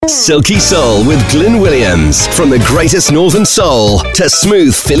Silky Soul with Glyn Williams. From the greatest northern soul to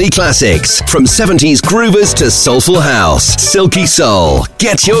smooth Philly classics. From 70s groovers to soulful house. Silky Soul.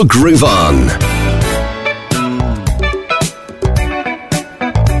 Get your groove on.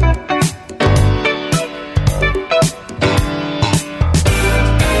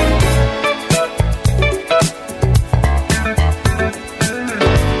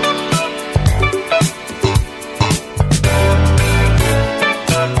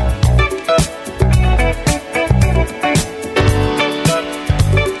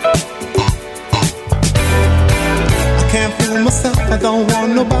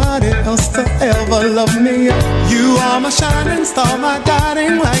 Love me, you are my shining star, my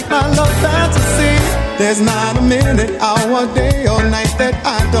guiding light, my love fantasy. There's not a minute, hour, day or night that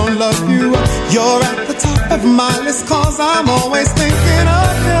I don't love you. You're at the top of my list, cause I'm always thinking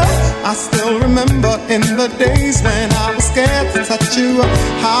of you. I still remember in the days when I was scared to touch you,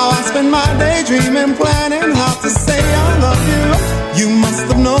 how I spent my day dreaming, planning how to say I love you. You must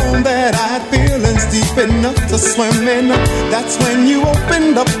have known that I had feelings deep enough to swim in. That's when you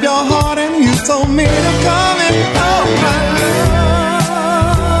opened up your heart and you told me to come in. Oh my love,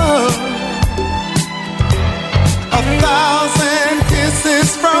 1,000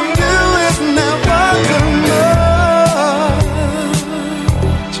 kisses from you is never too much.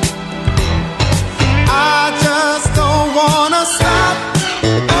 I just don't wanna stop.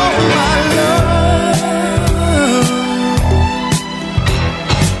 Oh my love,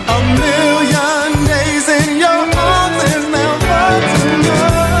 1,000,000 days in your arms is never too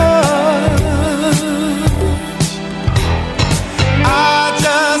much. I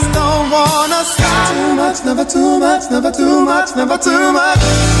just don't wanna stop. Too much, never too much, never too much, never too much.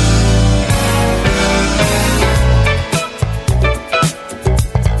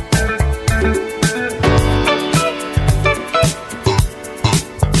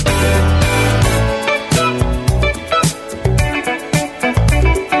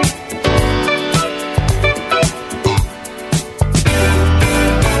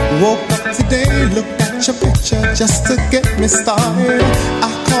 Woke up today, looked at your picture just to get me started. I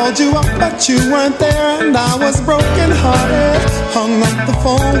called you up but you weren't there and I was broken hearted. Hung up the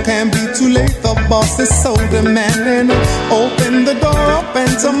phone, can't be too late, the boss is so demanding. Opened the door up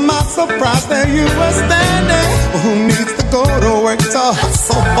and to my surprise there you were standing. Who needs to go to work to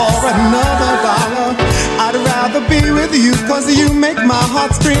hustle for another dollar? I'd rather be with you cause you make my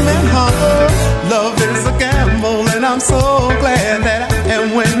heart scream and holler. Love is a gamble and I'm so glad that I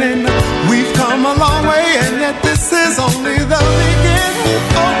am winning. We've come a long way and yet this is only the beginning.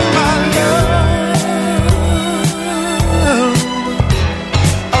 Oh my love,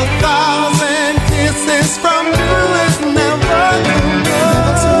 1,000 kisses from you is never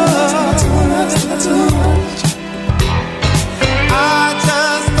too much. I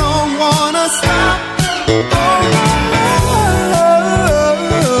just don't wanna stop. Oh my love,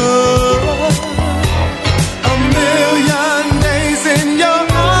 1,000,000 days in your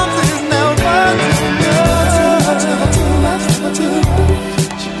arms is never too much.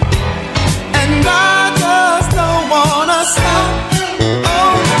 And I just don't wanna stop.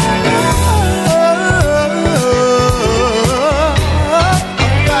 Oh my love,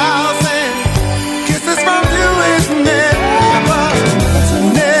 1,000 kisses from you is never,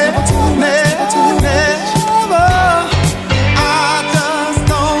 I just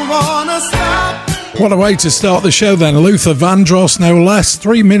don't wanna stop. What a way to start the show then. Luther Vandross, no less.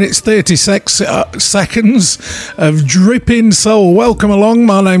 3 minutes 36 seconds of dripping soul. Welcome along.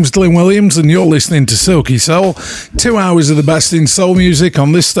 My name's Glyn Williams and you're listening to Silky Soul. 2 hours of the best in soul music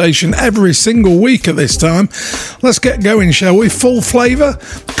on this station every single week at this time. Let's get going, shall we? Full flavour.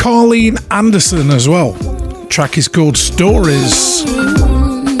 Carleen Anderson as well. Track is called Stories.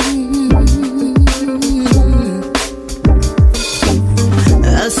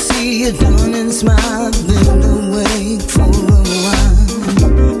 I see you dawning smile, I've been awake for a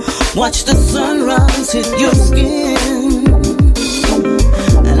while. Watch the sunrise hit your skin,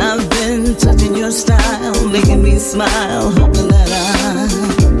 and I've been touching your style, making me smile, hoping that I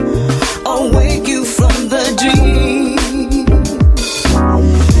awake you from the dream.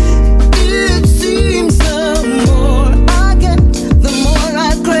 It seems the more I get, the more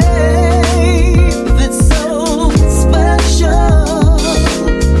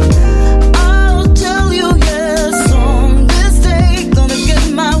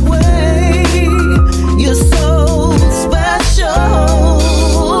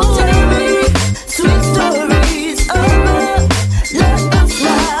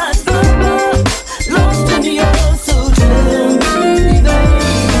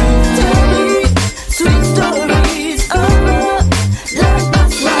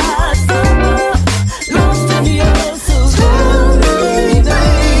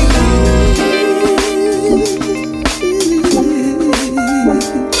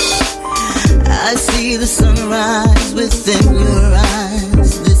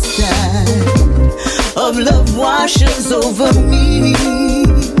washes over me.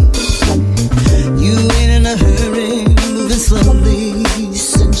 You ain't in a hurry, moving slowly,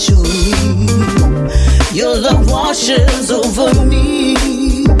 sensually. Your love washes over me.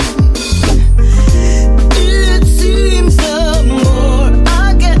 It seems the more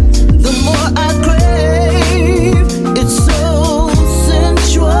I get, the more I crave. It's so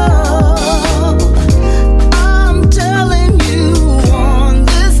sensual. I'm telling you, on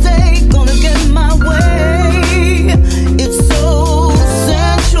this day, gonna get my way. It's so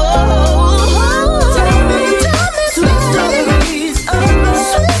sensual. Tell me sweet stories of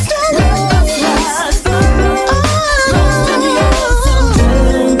love. Let us rise lost in your soul.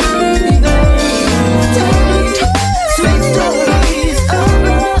 Tell me sweet stories of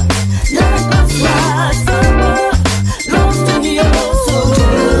love. Let us rise lost in your soul.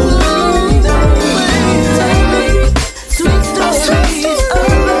 Tell me sweet stories of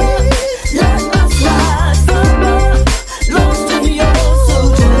love. Let us rise lost in your soul.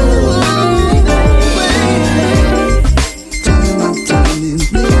 Tell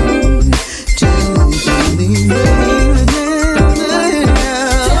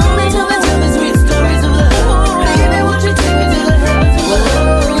me sweet stories of love. Baby, won't you take me to the heavens of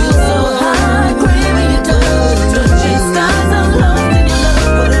love? You're so high, craving your touch. Touching skies, I'm lost in your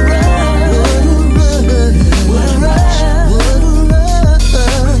love. What a rush, what a rush.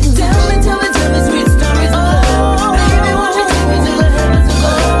 Tell me sweet stories of love. Baby, won't you take me to the heavens of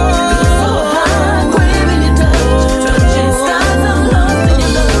love? You're so high, craving your touch. Touching skies, I'm lost in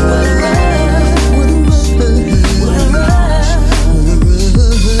your love. What a rush, what a rush.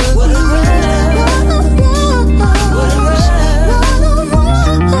 What a rush, what a rush.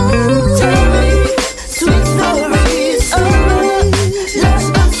 Tell me sweet stories of love. Let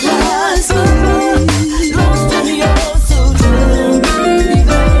us rise lost in your soul.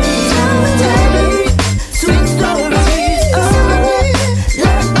 Tell me sweet stories of love.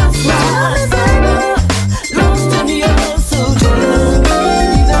 Let us rise lost in your soul.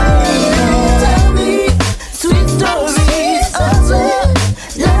 Tell me sweet stories of love.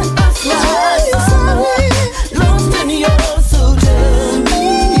 Let us rise lost in your soul.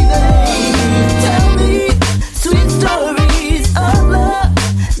 Tell me sweet stories of love.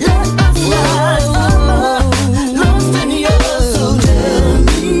 Let us rise lost in your soul.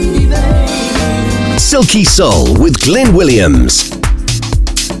 Silky Soul with Glenn Williams.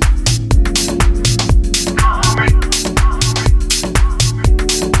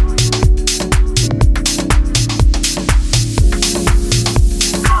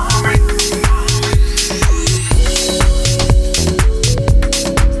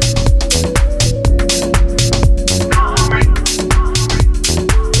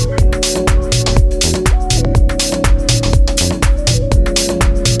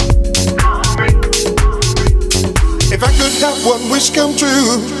 If I could have one wish come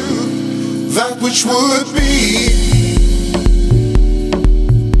true, that wish would be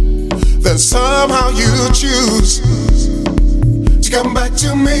that somehow you choose to come back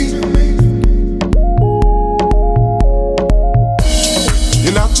to me.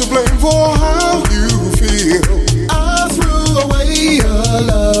 You're not to blame for how you feel. I threw away a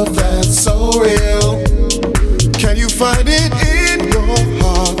love that's so real. Can you find it in your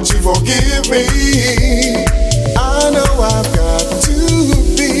heart to forgive me? I know I've got to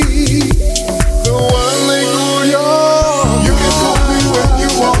be the one they call yours. You can call me when you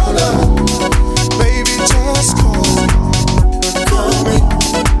wanna, baby, just call me.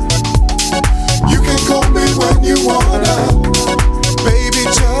 You can call me when you wanna, baby,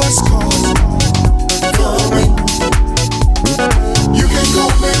 just call me. You can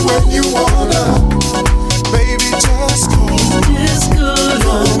call me when you wanna, baby, just call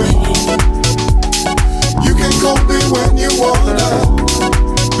me. You can call me when you wanna,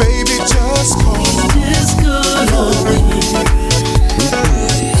 baby, just call me.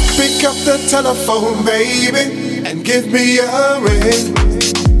 Pick up the telephone, baby, and give me a ring.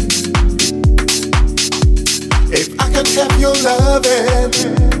 If I can have your loving,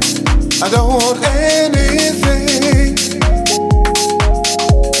 I don't want anything.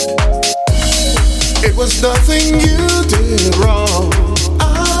 It was nothing you did wrong.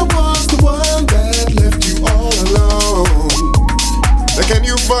 I was the one that left you all alone. Can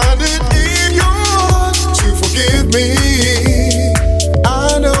you find it in your heart to forgive me?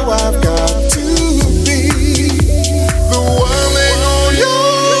 I know I've got to be the one they call you.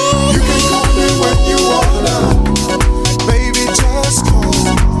 You can call me when you wanna, baby, just call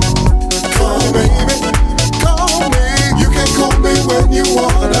me, baby, call me. You can call me when you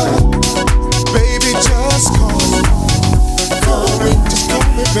wanna, baby, just call me.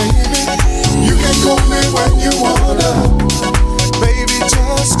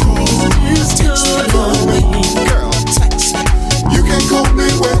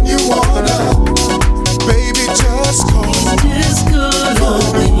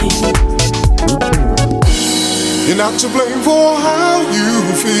 You're not to blame for how you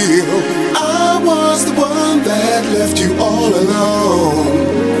feel. I was the one that left you all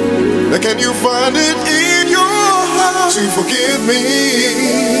alone. Now can you find it in your heart to forgive me?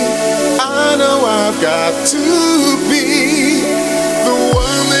 I know I've got to be the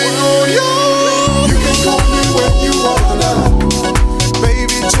one thing on you. You can call me when you wanna,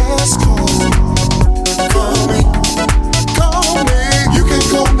 baby, just call me. Call me, call me. You can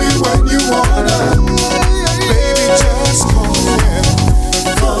call me when you wanna, baby, just call me.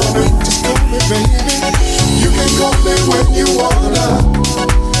 Call me, just call me, baby. You can call me when you wanna,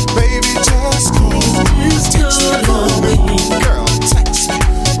 baby, just call me. Text me, call me, girl, text me.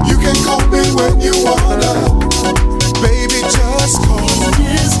 You can call me when you wanna, baby, just call me.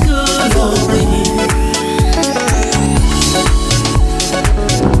 Just call me.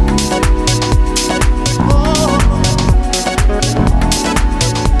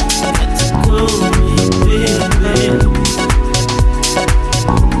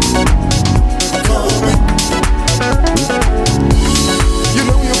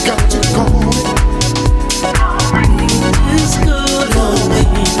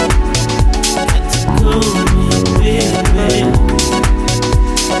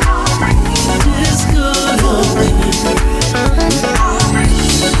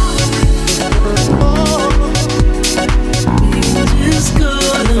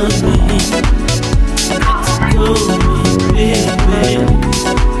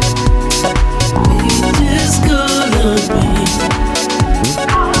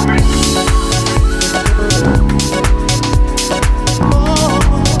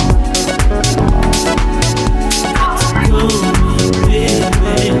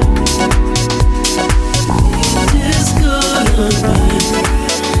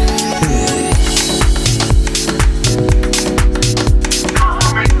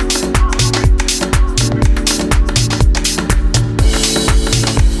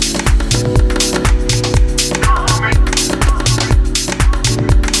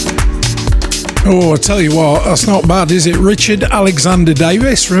 Oh, I tell you what, that's not bad, is it? Richard Alexander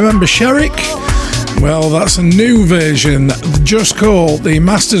Davis, remember Sherrick? Well, that's a new version, just called the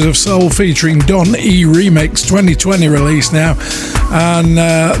Masters of Soul featuring Don E Remix 2020 release now. And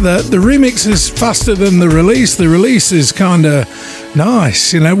the remix is faster than the release. The release is kind of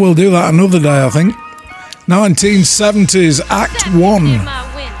nice, you know, we'll do that another day, I think. 1970s, Act 1.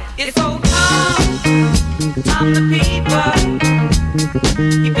 It's so calm the people.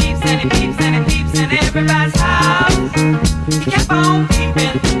 He peeps and he peeps and he peeps in everybody's house. He kept on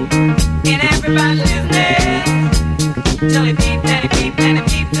peeping in everybody's business till he peeped and he peeped and he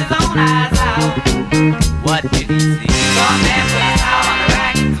peeped his own eyes out. What did he see? Saw a man with his towel on the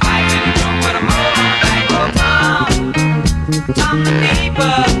rack, his wife in the trunk with a mole on the back. Oh, Tom the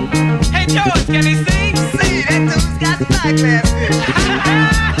people. Hey George, can he see? See, that dude's got eyeglasses.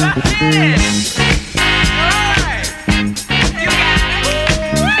 Get it.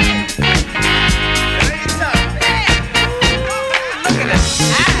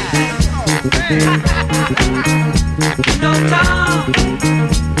 No, Tom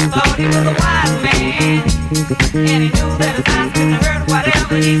thought he was a wise man, and he knew that his eyes couldn't hurt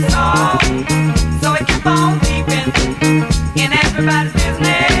whatever he saw. So he kept on peeping in everybody's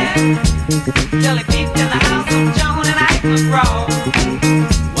business till he peeped in the house of Joan and Ike McGraw.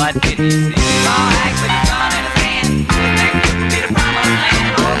 What did he see? He saw Ike with a gun in his hand. His next would be the promised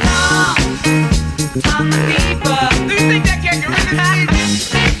land. Oh, Tom the people. Do you think that cat can really see?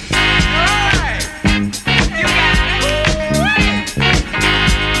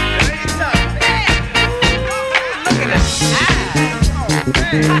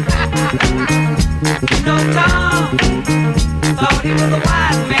 No, Tom thought he was a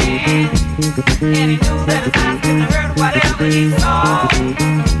wise man, and he knew that his eyes couldn't hurt whatever he saw.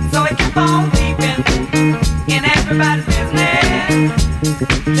 So he kept on peeping in everybody's business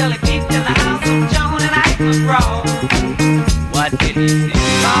till he peeped in the house of Joan and Ike McGraw. What did he see? He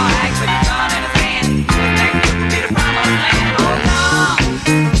saw Ike with a gun in his hand. His next would be the promised land. Oh,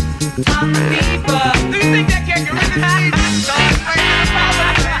 Tom the people. Do you think that cat can really see?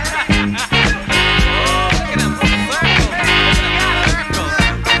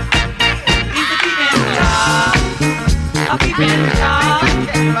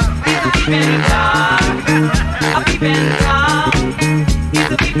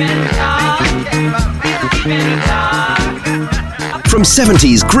 From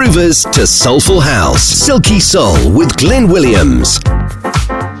 70s groovers to soulful house, Silky Soul with Glenn Williams.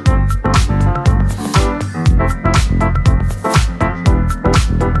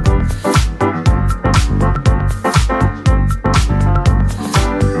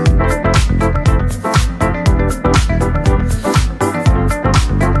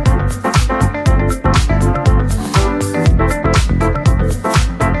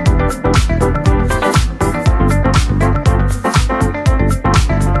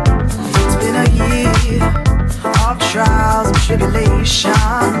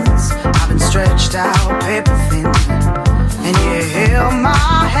 generations. I've been stretched out paper thin, and you held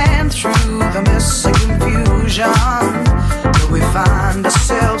my hand through the mess and confusion that we find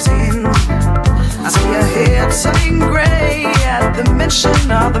ourselves in. I see your head turning grey at the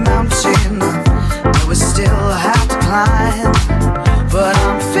mention of the mountain that we still have to climb, but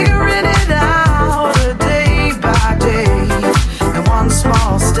I'm figuring it out day by day, and one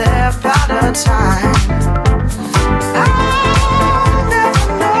small step at a time. I'll never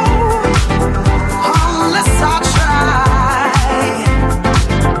know unless I try.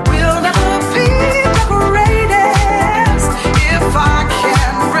 We'll never be the greatest if I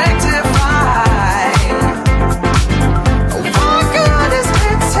can rectify. What good is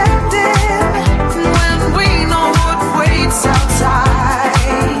pretending when we know what waits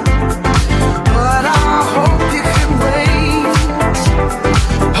outside? But I hope you can wait.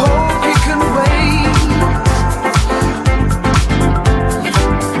 Hope you can wait.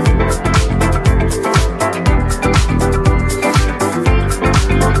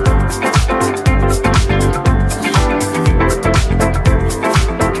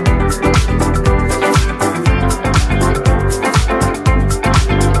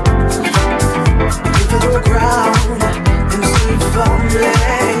 Give it your ground and stood firmly.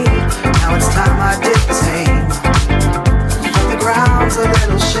 Now it's time I did the same. But the ground's a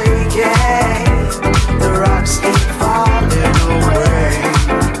little shaky. The rocks keep falling away.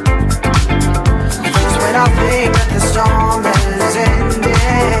 Just when I think that the storm has ended,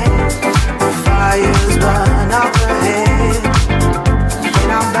 the fires burn up ahead,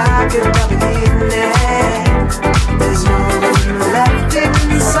 and I'm back at the beginning. There's no room left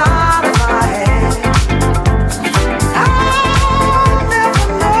inside of my head. I'll never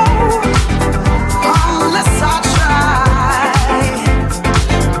know unless I try.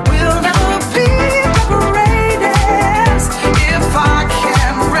 We'll never be the greatest if I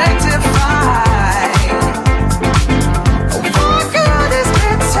can rectify. What good is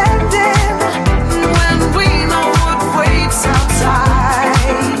pretending when we know what waits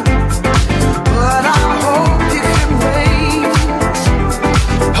outside? But I hope you can wait.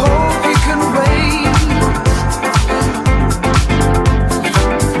 Hope you can wait.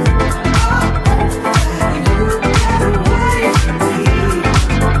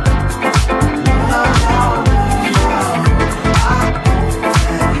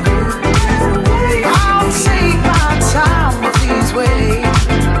 I'll take my time with these ways.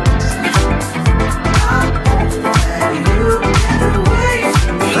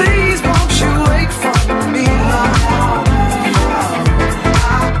 Please won't you wait for me?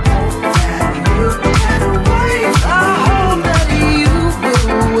 I hope that you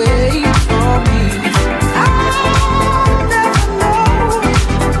will wait for me. I'll never know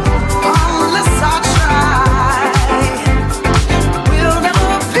unless I try. We'll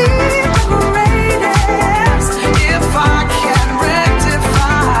never be the greatest if I can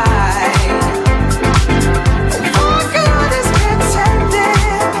rectify. What good is pretending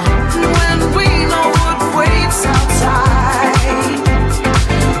when we know what waits outside?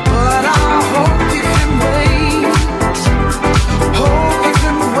 But I hope you can wait. Hope you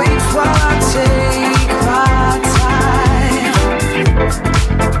can wait while I take my time.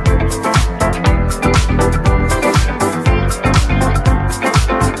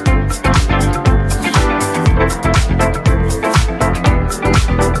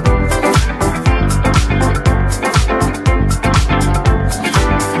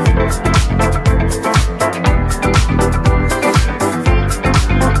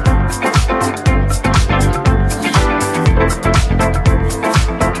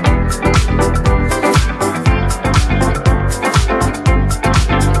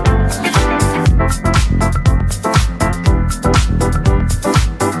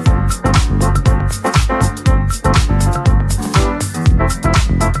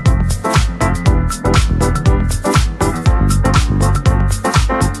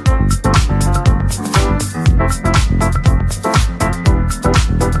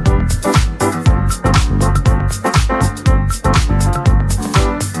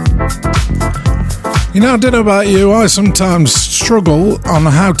 You know, I don't know about you, I sometimes struggle on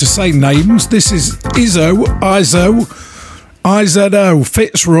how to say names. This is Izzo, IZO,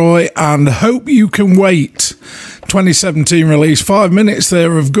 Fitzroy, and Hope You Can Wait. 2017 release, 5 minutes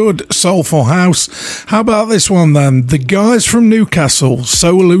there of good soulful house. How about this one then? The guys from Newcastle,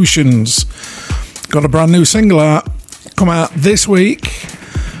 Solutions, got a brand new single out, come out this week,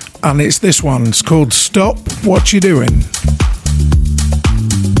 and it's this one. It's called Stop What You Doing.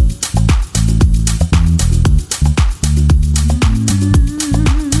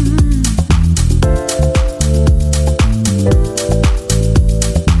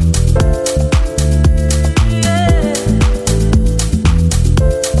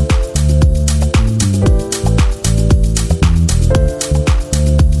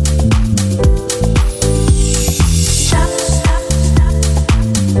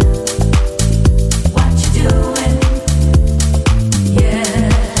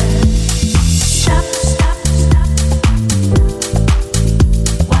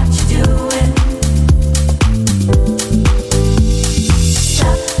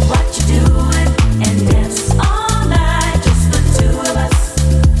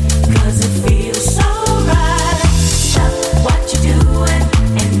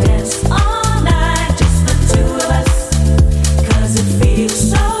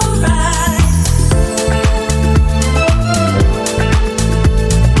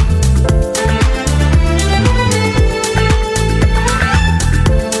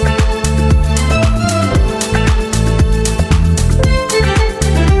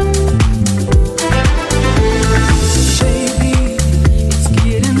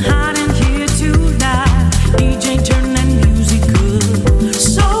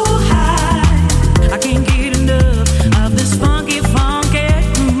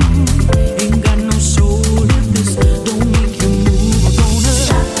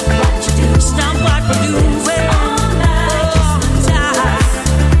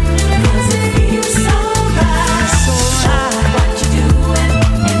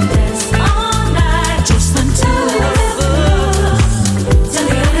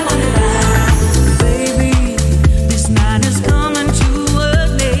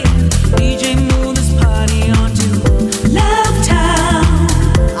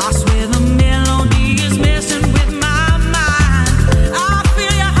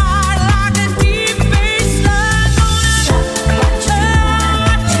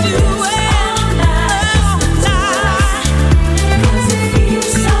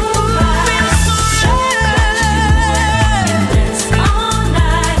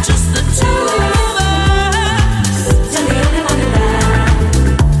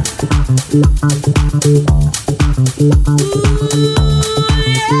 Baby,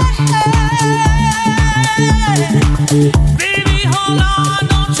 hold on,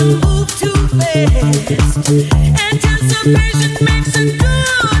 don't you move too fast. Anticipation makes a good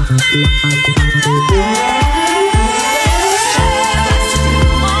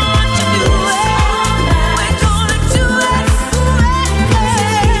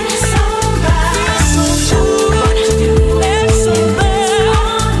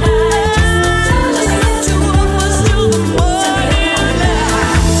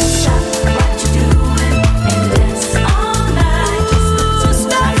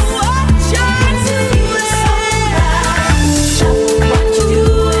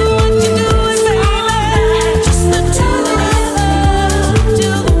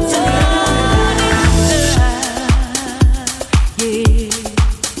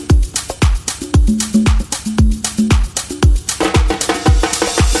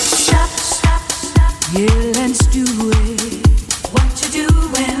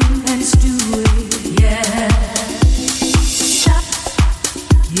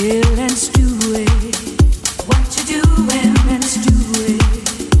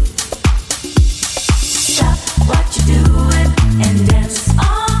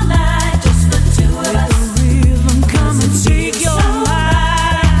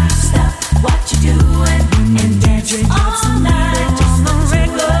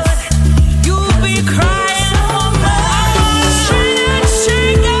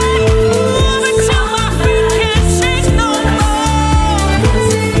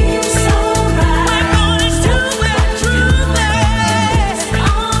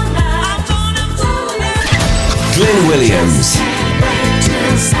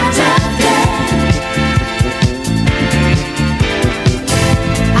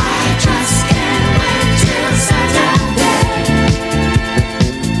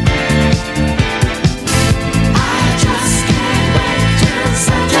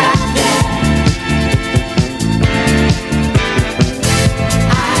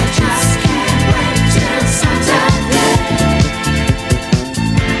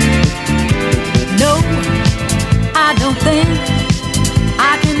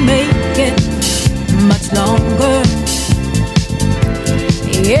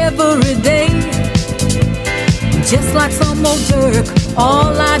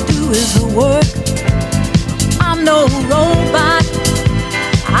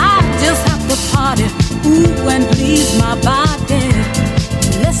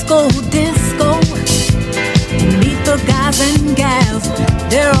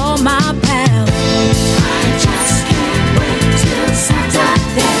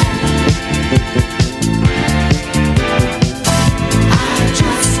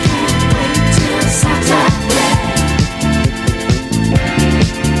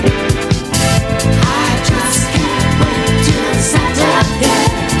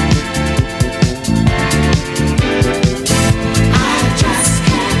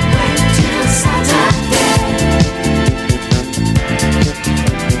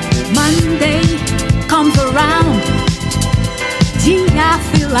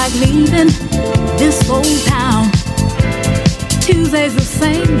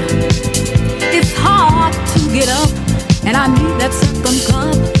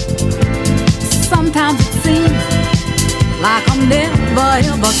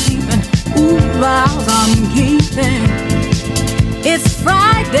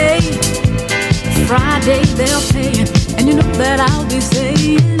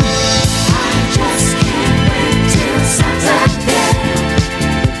thing.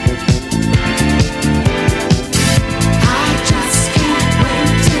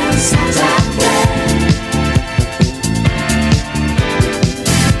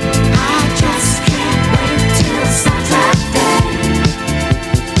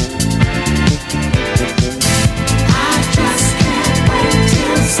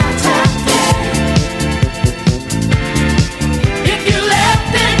 If you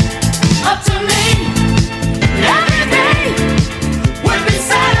left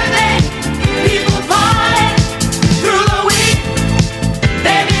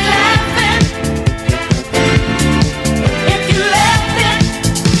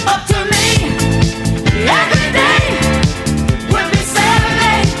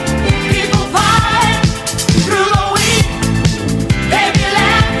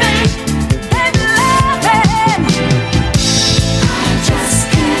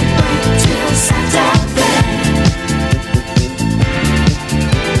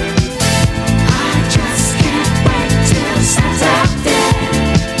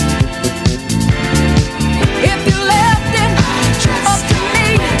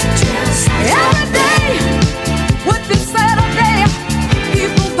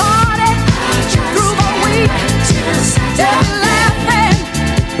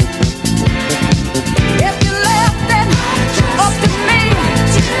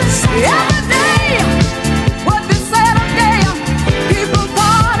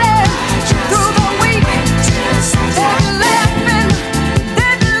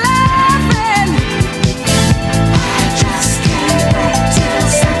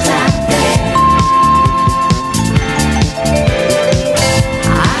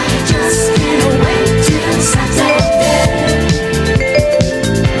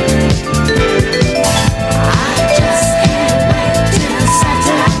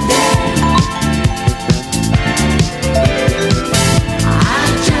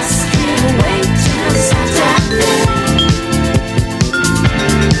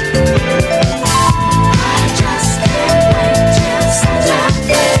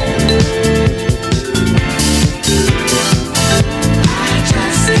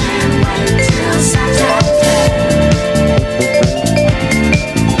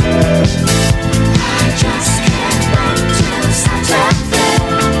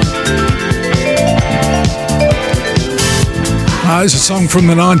It's a song from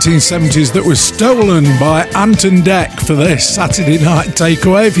the 1970s that was stolen by Anton Deck for this Saturday Night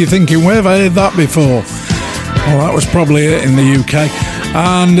Takeaway. If you're thinking, where have I heard that before? Well, that was probably it in the UK.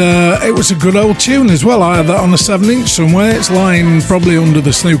 And it was a good old tune as well. I had that on a 7-inch somewhere. It's lying probably under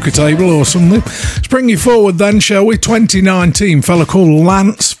the snooker table or something. Let's bring you forward then, shall we? 2019, fella called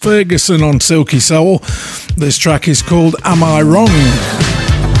Lance Ferguson on Silky Soul. This track is called Am I Wrong?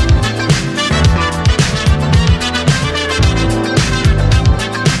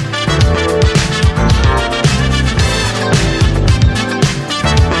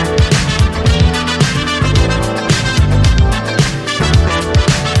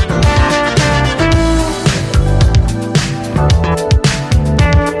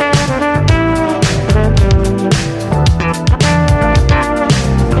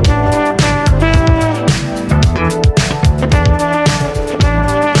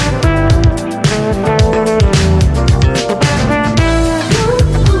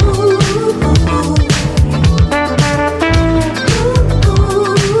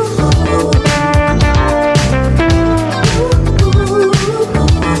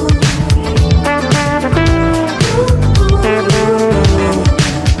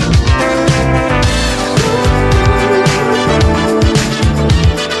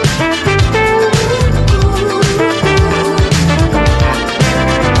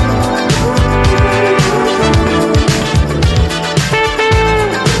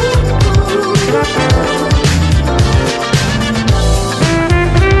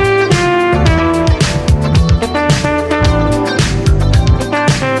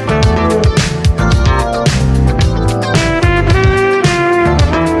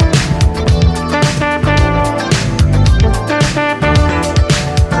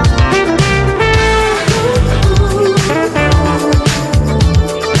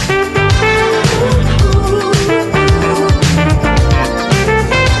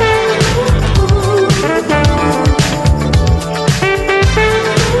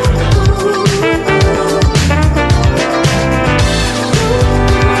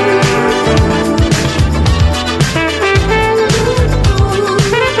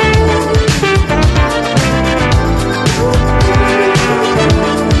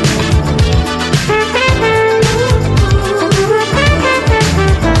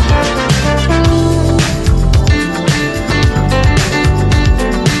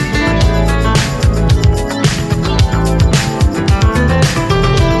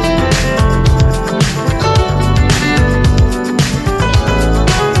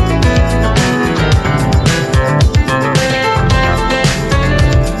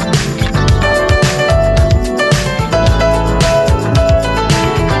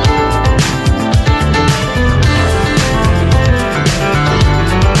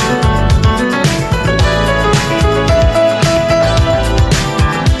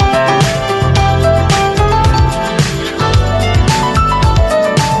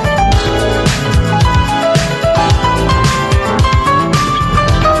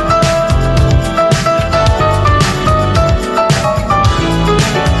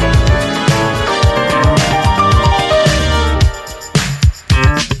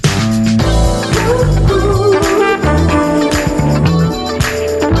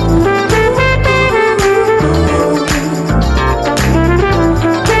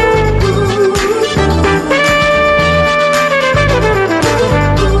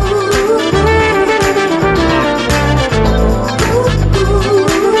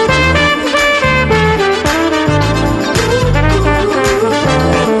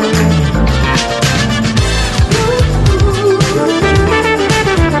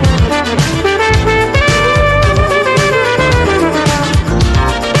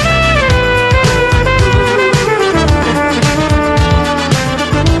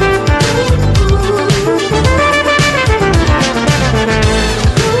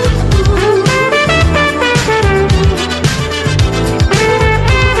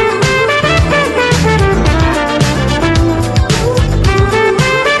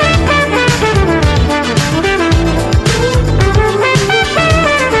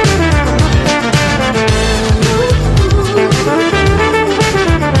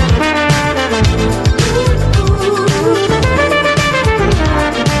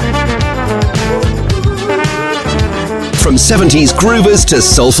 70s groovers to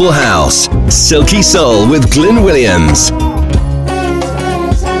soulful house. Silky Soul with Glyn Williams.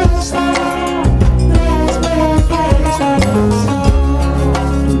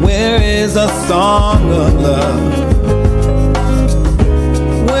 Where is a song of love?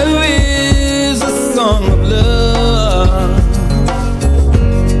 Where is a song of love?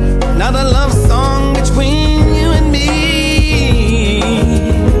 Not a love song between you and me,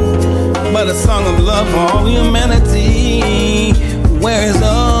 but a song of love for all humanity. Where is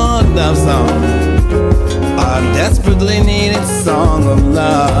a love song? A desperately needed song of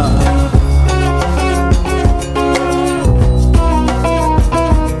love.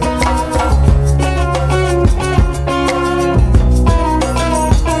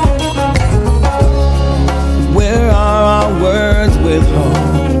 Words with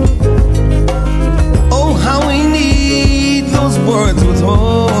hope. Oh, how we need those words with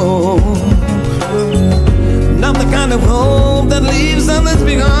hope. Not the kind of hope that leaves others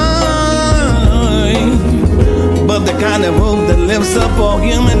behind, but the kind of hope that lifts up all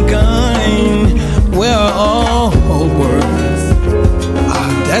humankind. Where are all hope words?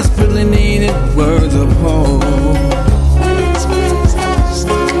 Our desperately needed words of hope.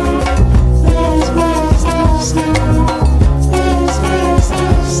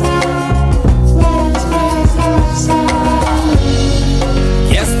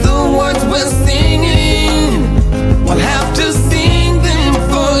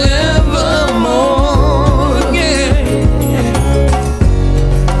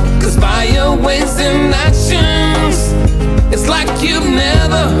 You've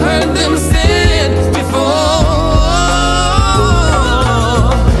never heard them said before.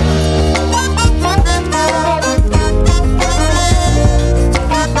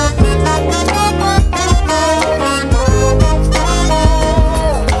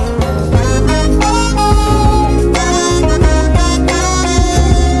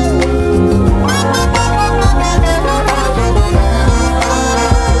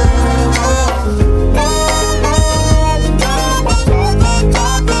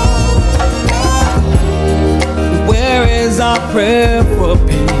 Prayer for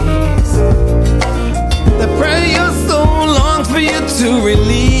peace, the prayer your soul longs for you to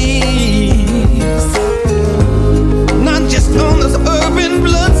release, not just on those urban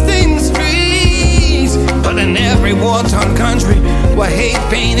blood-stained streets, but in every war-torn country where hate,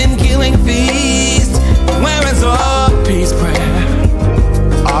 pain, and killing feast. Where is our peace prayer,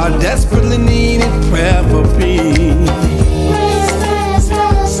 our desperately needed prayer for peace?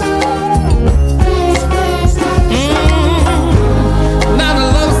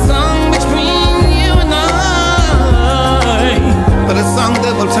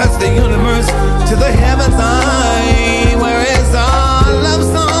 Will touch the universe to the heavens high. Where is our love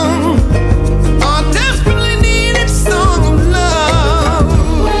song? Our desperately needed song of love.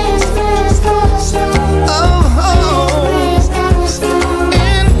 Of hope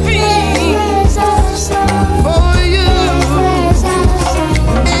and peace for you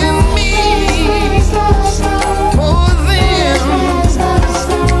and me, for them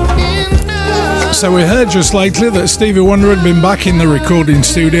and us. So we heard just lately that Stevie Wonder had been back in the recording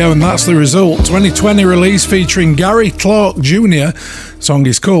studio, and that's the result. 2020 release featuring Gary Clark Jr. Song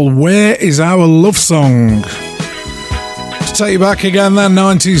is called Where Is Our Love Song? To take you back again then,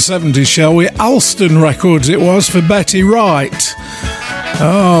 1970s, shall we? Alston Records it was for Betty Wright.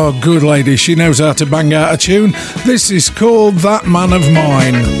 Oh, good lady, she knows how to bang out a tune. This is called That Man of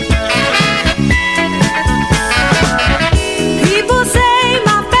Mine.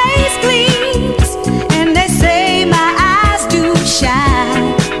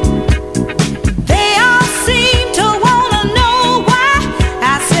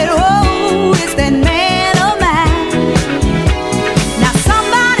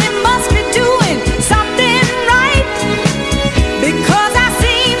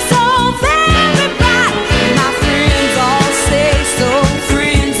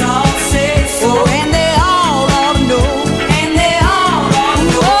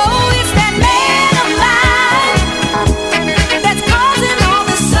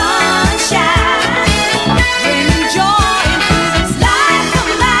 Sunshine.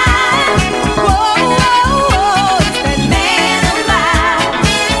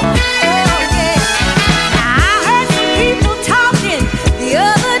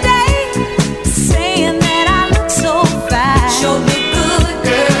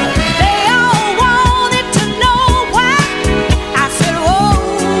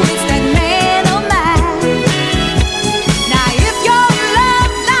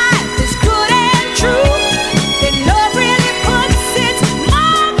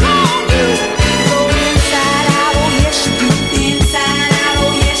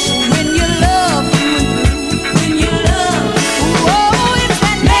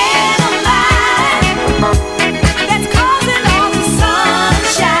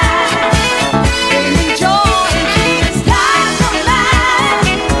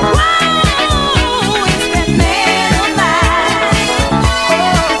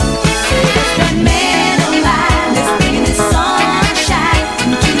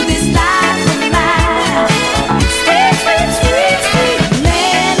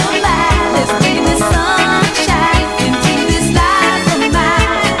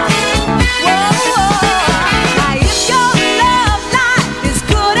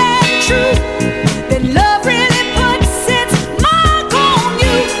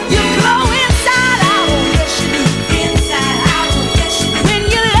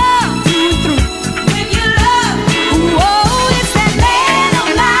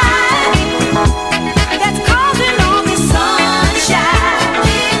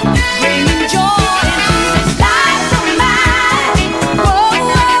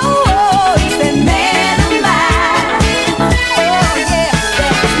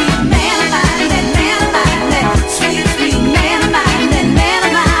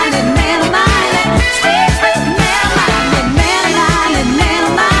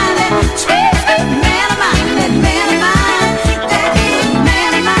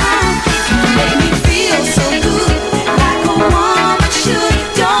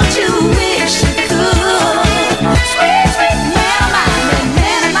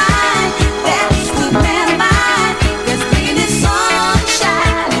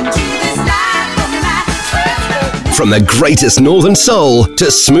 From the greatest Northern Soul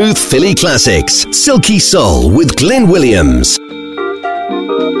to smooth Philly classics. Silky Soul with Glyn Williams.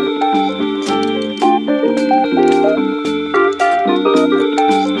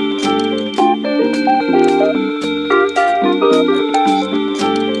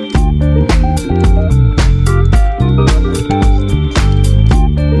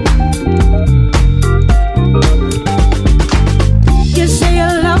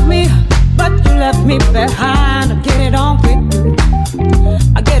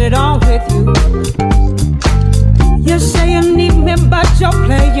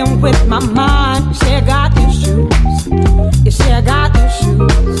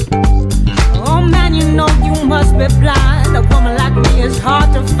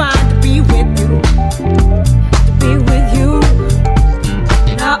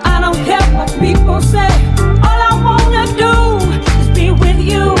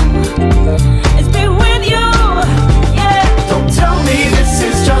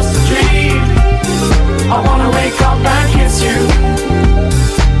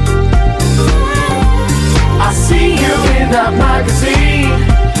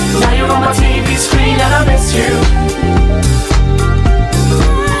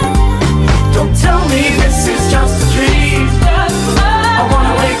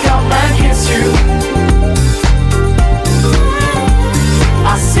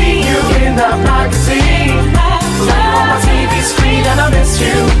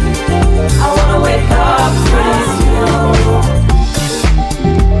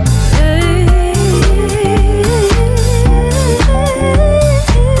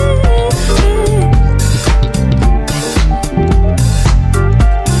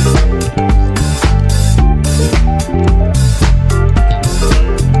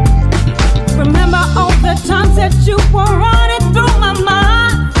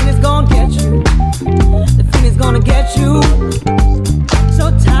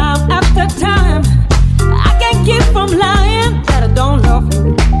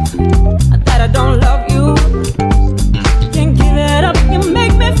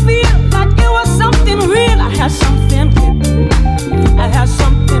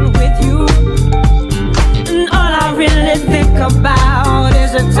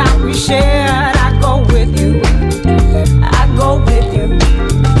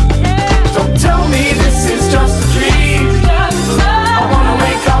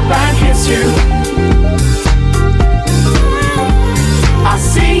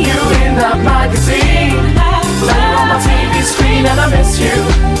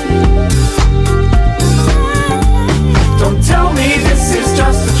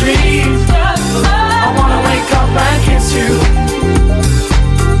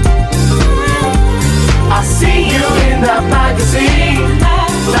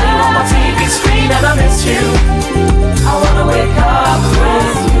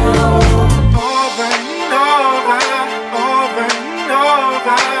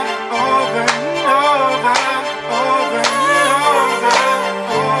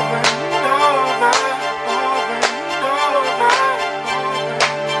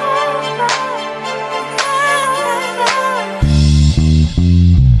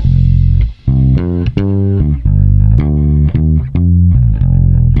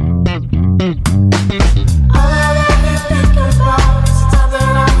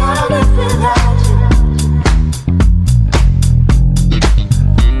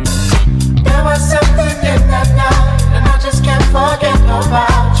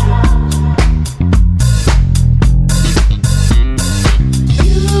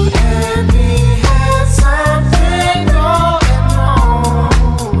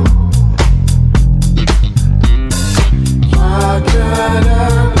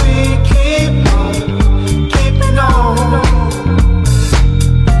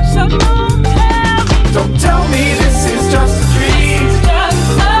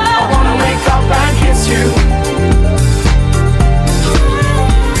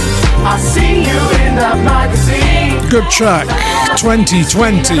 Good track,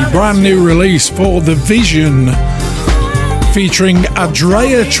 2020, brand new release for The Vision, featuring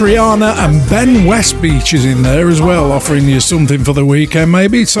Adrea Triana and Ben Westbeach is in there as well, offering you something for the weekend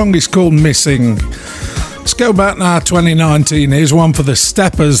maybe. The song is called Missing. Let's go back now, 2019. Here's one for the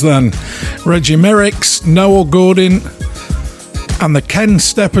Steppers then. Reggie Merricks, Noel Gordon, and the Ken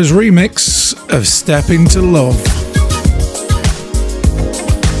Steppers remix of Step Into Love.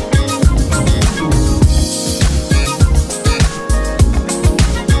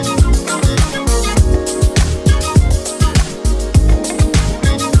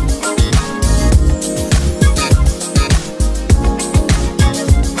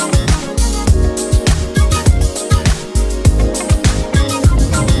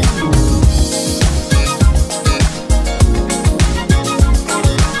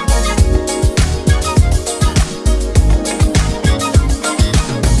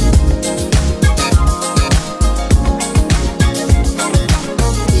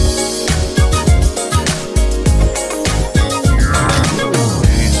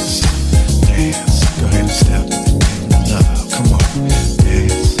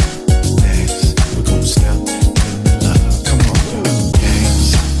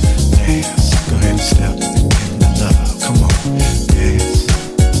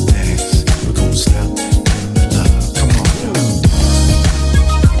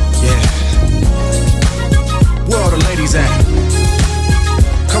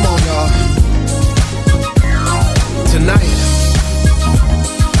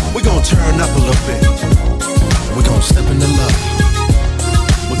 little bit. We're gonna step into love.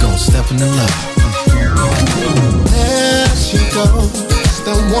 We're gonna step into love. There she goes,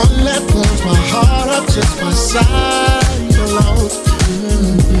 the one that warms my heart up just by side alone.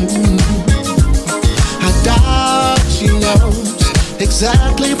 I doubt she knows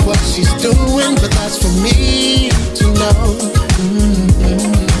exactly what she's doing, but that's for me to know.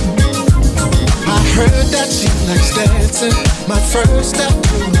 I heard that she likes dancing, my first step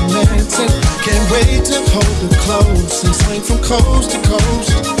to romancing. Can't wait to hold her close and swing from coast to coast.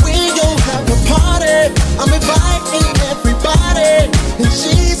 We gon' have a party, I'm inviting everybody, and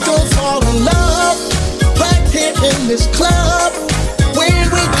she's gon' fall in love right here in this club. When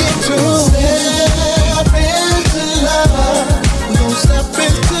we get to step into love, we gon' step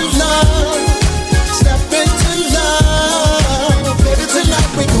into love, step into love. Baby, tonight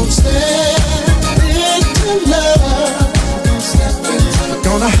we gon' step into love, step into. We're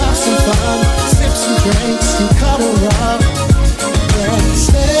gonna have some fun, sip some drinks and cuddle up. Yeah,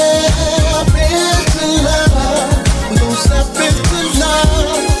 step into love, we gon' step into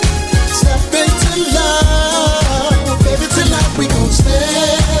love, step into love. Baby, tonight we gon'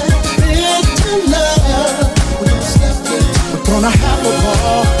 step into love, we gon' step into. We're gonna have a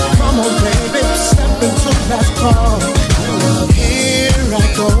ball, come on baby, step into that call. Here I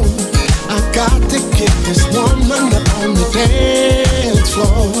go, I got to get this woman up on the dance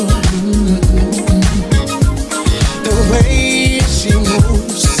floor. The way she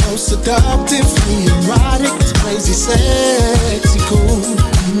moves, so seductively erotic, it's crazy, sexy, cool.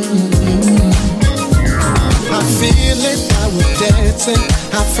 I feel it while we're dancing,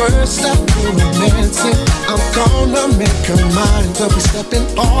 our first step to romancing. I'm gonna make her mine, but we stepping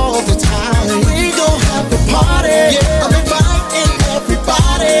all the time. We gon' have the party, yeah. I'm inviting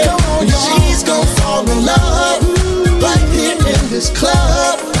everybody, and she's gon' fall in love right here in this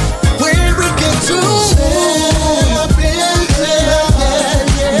club. Where we get to step into love,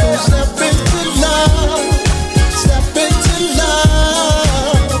 yeah. Step into love, step into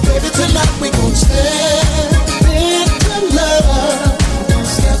love. Baby, tonight we gon' step into love,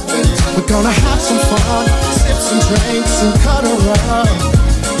 step into. We're gonna have some fun, sip some drinks and cuddle up.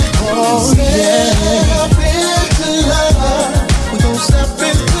 Oh yeah, step into love. We gon' step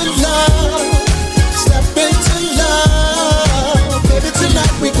into love, step into love. Baby,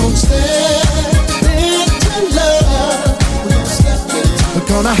 tonight we gon' step into love, we gon' step into. We're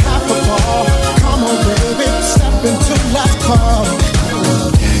gonna have a ball, come on baby, step into last call.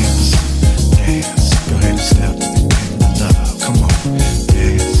 Dance, dance, go ahead and step into love. Come on,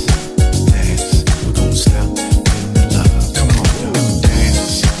 dance, dance. We're gonna step into love. Come on, y'all.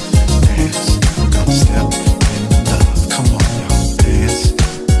 Dance, dance. We're gonna step into love. Come on, y'all. Dance,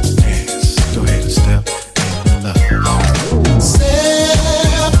 dance. Go ahead and step into love. Step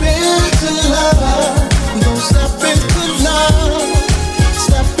into love, we gon' step into love,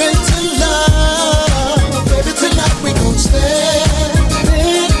 step into love. Baby, tonight we gon' step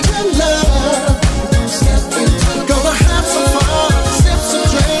into love, we gon' step into. Gonna have some fun, sip some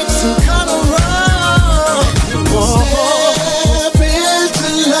drinks and cuddle up. Step into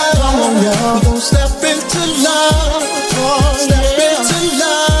love, we gon' step into love, step into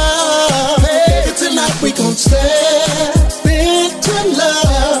love. Baby, tonight we gon' step into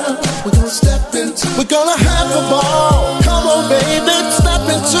love. We're gonna step into. We're gonna have a ball. Come on, baby, step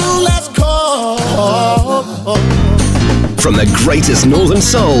into. Let's call. From the greatest northern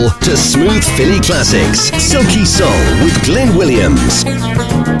soul to smooth Philly classics, Silky Soul with Glenn Williams.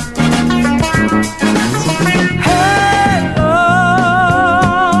 Hey,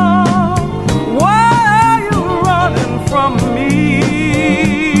 why are you running from me?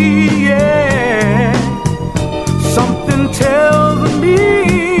 Yeah, something tells me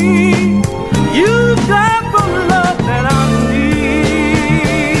you got the love that I need.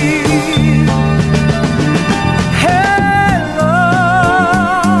 Hey, love,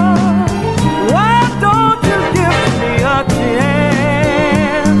 why don't you give me a chance?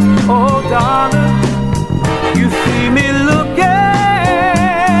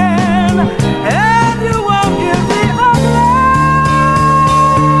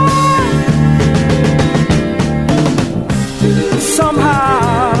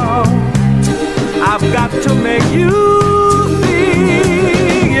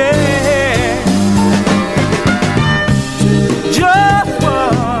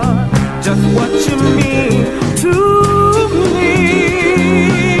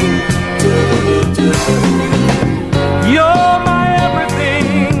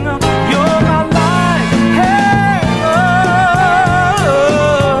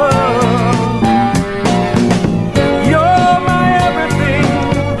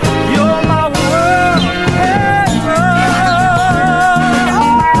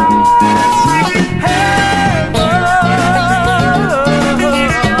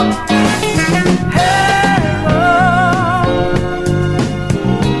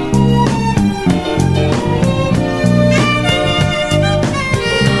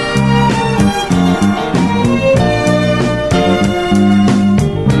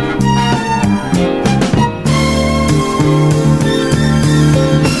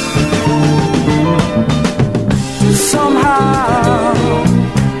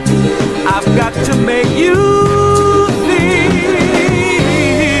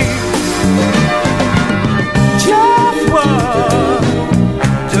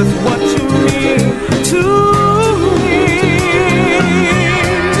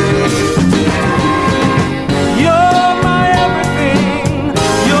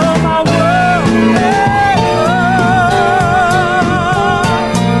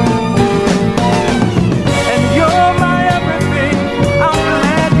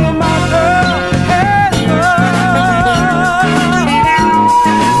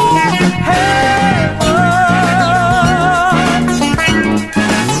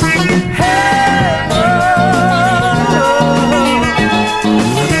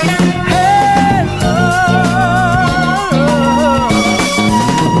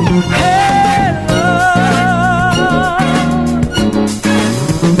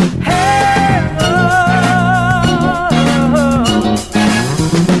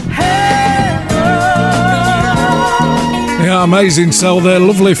 Amazing Soul there.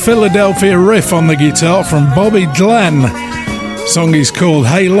 Lovely Philadelphia riff on the guitar from Bobby Glenn. Song is called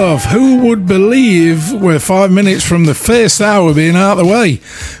Hey Love. Who would believe we're 5 minutes from the first hour being out of the way?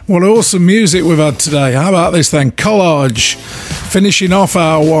 What awesome music we've had today. How about this then? Collage. Finishing off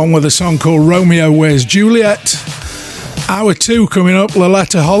hour one with a song called Romeo Where's Juliet. Hour two coming up,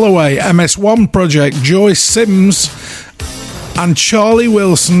 Loletta Holloway, MS1 Project, Joyce Sims, and Charlie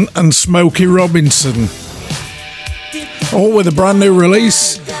Wilson and Smokey Robinson. All with a brand new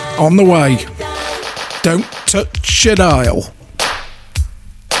release on the way. Don't touch a dial.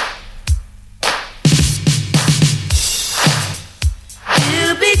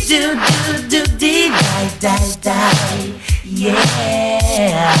 Die, yeah.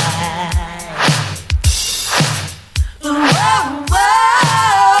 Whoa,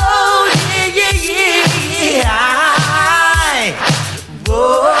 whoa, yeah.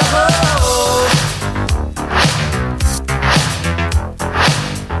 Whoa.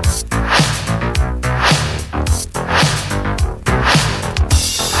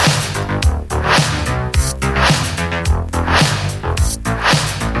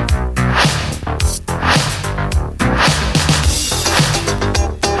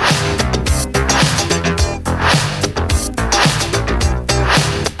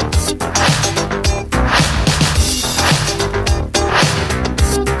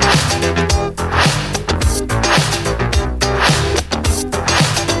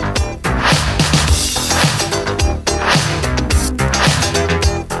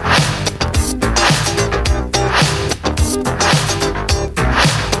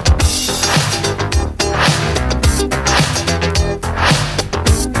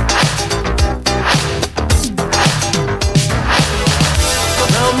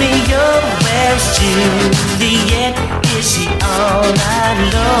 Juliet, is she all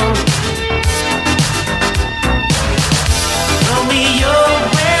alone? Romeo,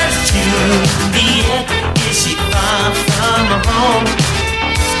 where's Juliet? Is she far from home?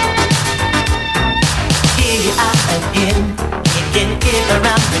 Here I again, kicking it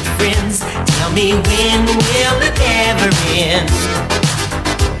around with friends. Tell me, when will it ever end?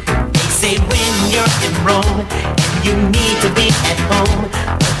 They say when you're in Rome and you need to be at home,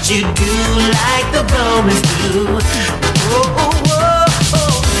 you do like the Romans do. Oh, oh, oh,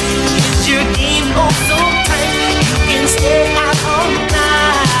 oh. Is your game oh so tight you can stay out all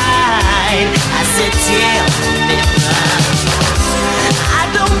night? I said, tell me I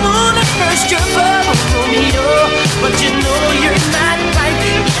don't wanna burst your bubble, Romeo, but you know you're not right,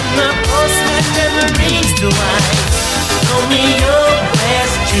 and the postman never rings twice. Romeo,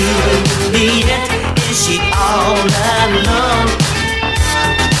 where's Juliet? Is she all alone?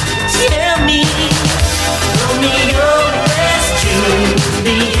 Tell me, Romeo, where's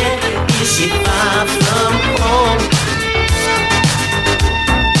Juliet? Is she far from home?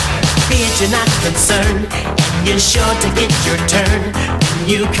 Bitch, you're not concerned, and you're sure to get your turn when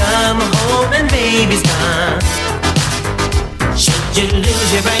you come home and baby's gone. Should you lose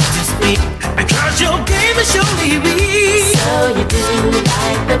your right to speak because your game is surely weak? So you do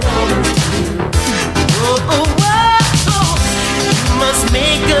like the Romans do. Oh, oh, oh. Must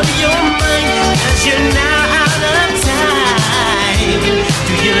make up your mind, cause you're now out of time.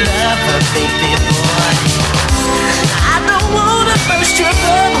 Do you love her, baby boy? I don't wanna burst your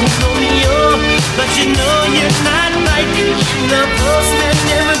bubble, Romeo, but you know you're not right, and the postman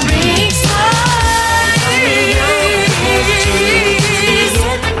never brings mine.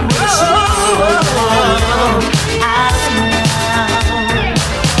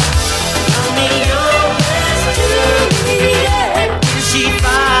 Romeo, where's Juliet? She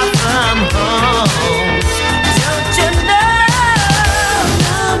far from home. Don't you know?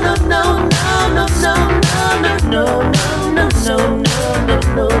 No, no, no, no, no, no, no, no, no, no, no, no,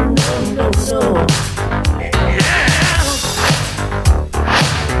 no, no, no.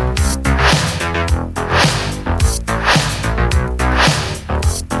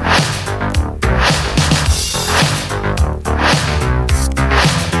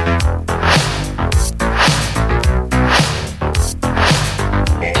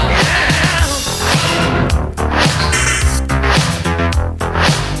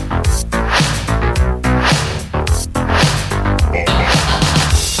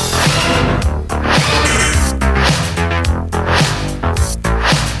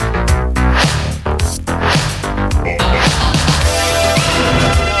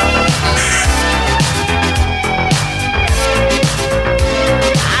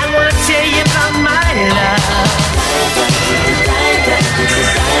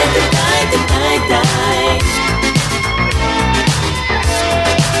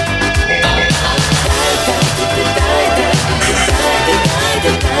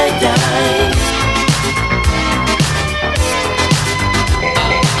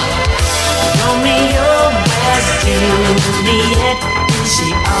 Juliet? Is she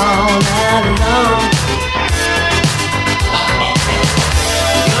all alone?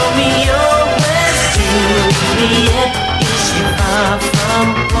 Romeo, where's Juliet? Is she far from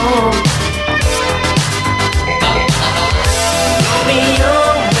home? Romeo,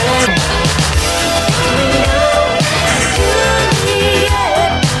 where's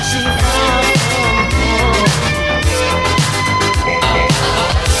Juliet? Is she far from home?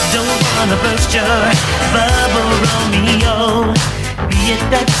 Don't wanna burst your bubble, Romeo. Be it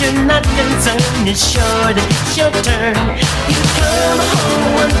that you're not concerned, it's sure that it's your turn. You come home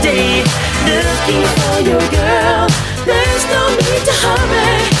one day looking for your girl. There's no need to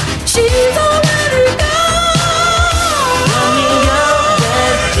hurry, she's already gone. Romeo,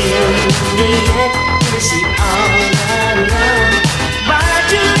 where's Juliet? Is she all alone? Why'd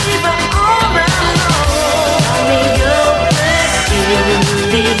you leave her all alone? Romeo, where's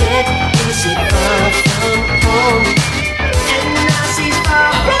Juliet? Is she far from home? And now she's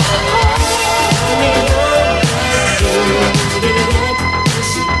far from home. Romeo, where's Juliet? Is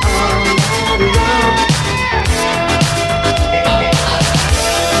she all alone?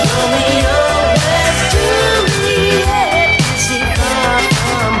 Romeo, where's Juliet? Is she far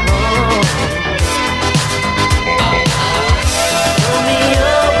from home?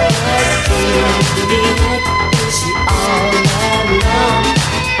 Romeo, where's Juliet? Is she all alone?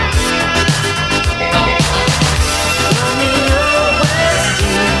 Romeo, where's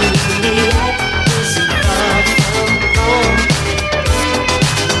Juliet? Is she far from home?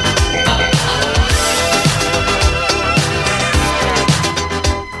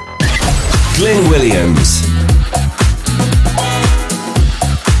 Glenn Williams.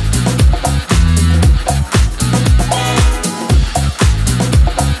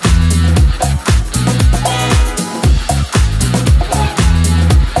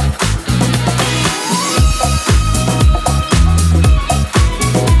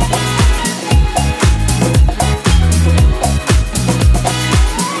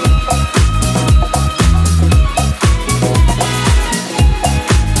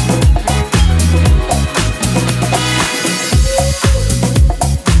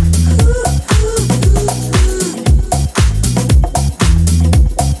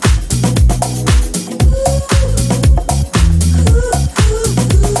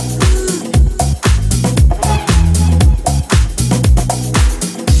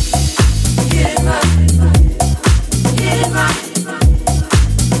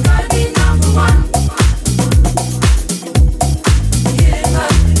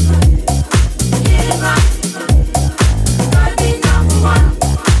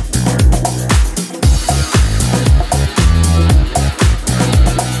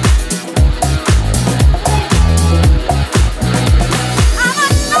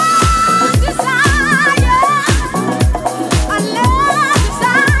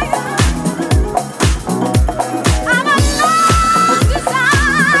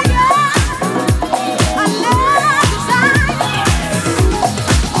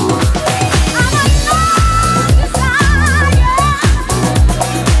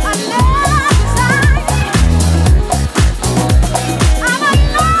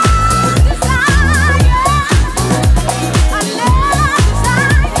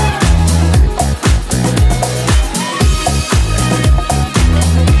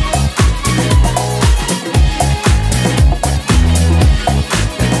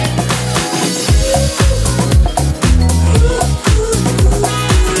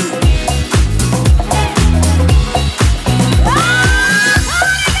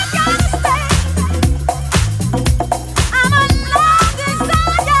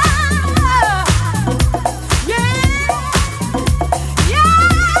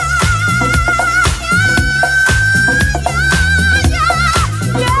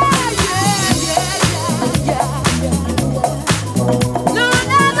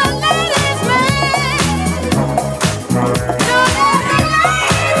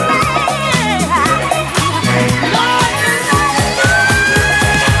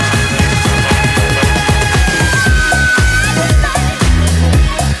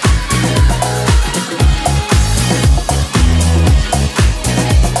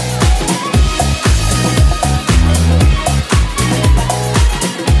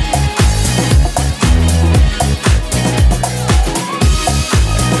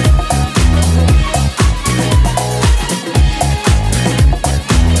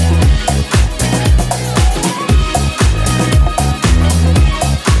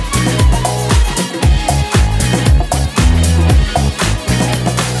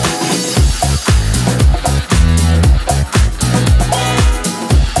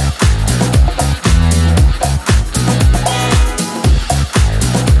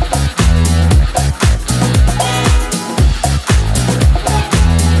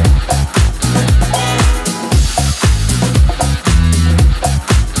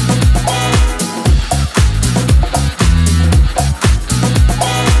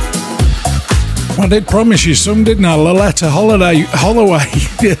 did promise you some, didn't I? Loletta Holloway.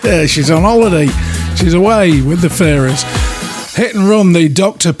 Yeah, she's on holiday. She's away with the fairies. Hit and Run, the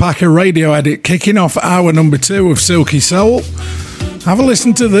Dr. Packer radio edit, kicking off hour number 2 of Silky Soul. Have a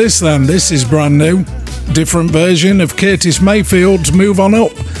listen to this then. This is brand new. Different version of Curtis Mayfield's Move On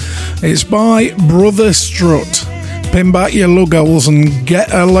Up. It's by Brother Strut. Pin back your lug holes and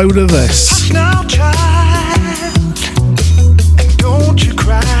get a load of this. Hush now, child, and don't you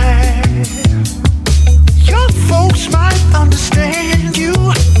cry. Your folks might understand you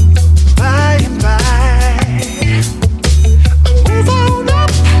by and by. Move on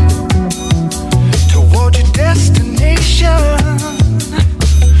up toward your destination,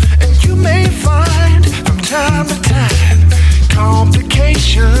 and you may find from time to time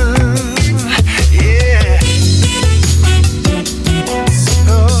complications. Yeah.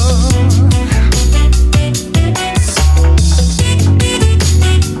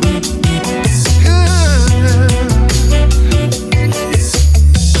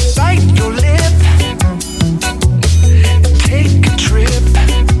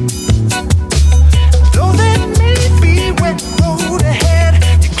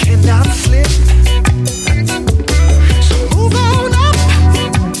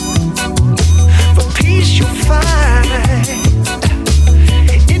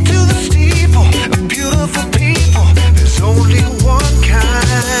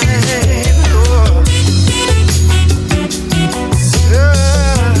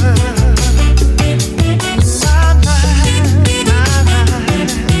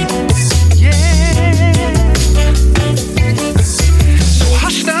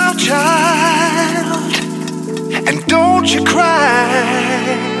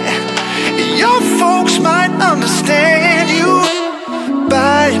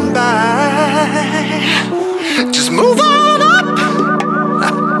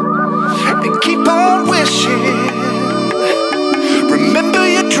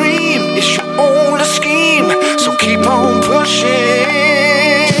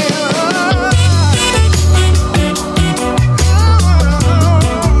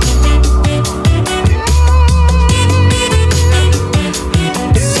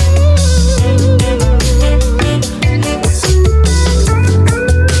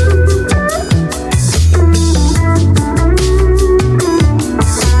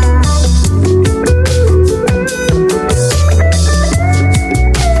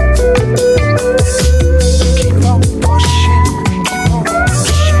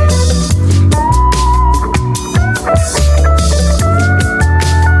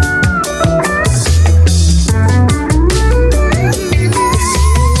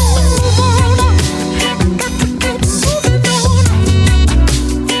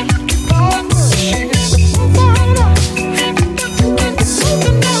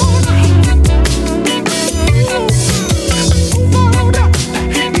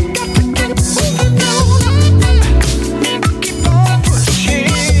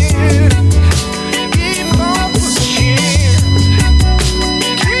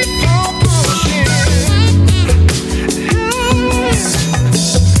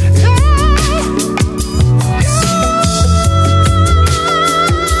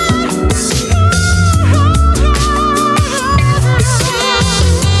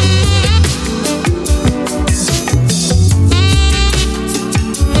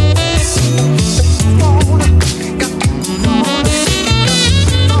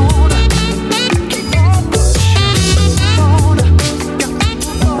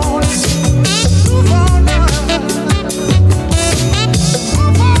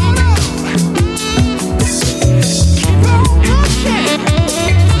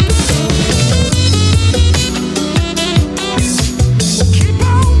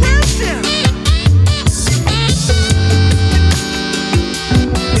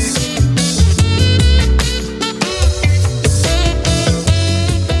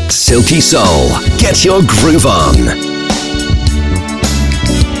 Silky Soul. Get your groove on.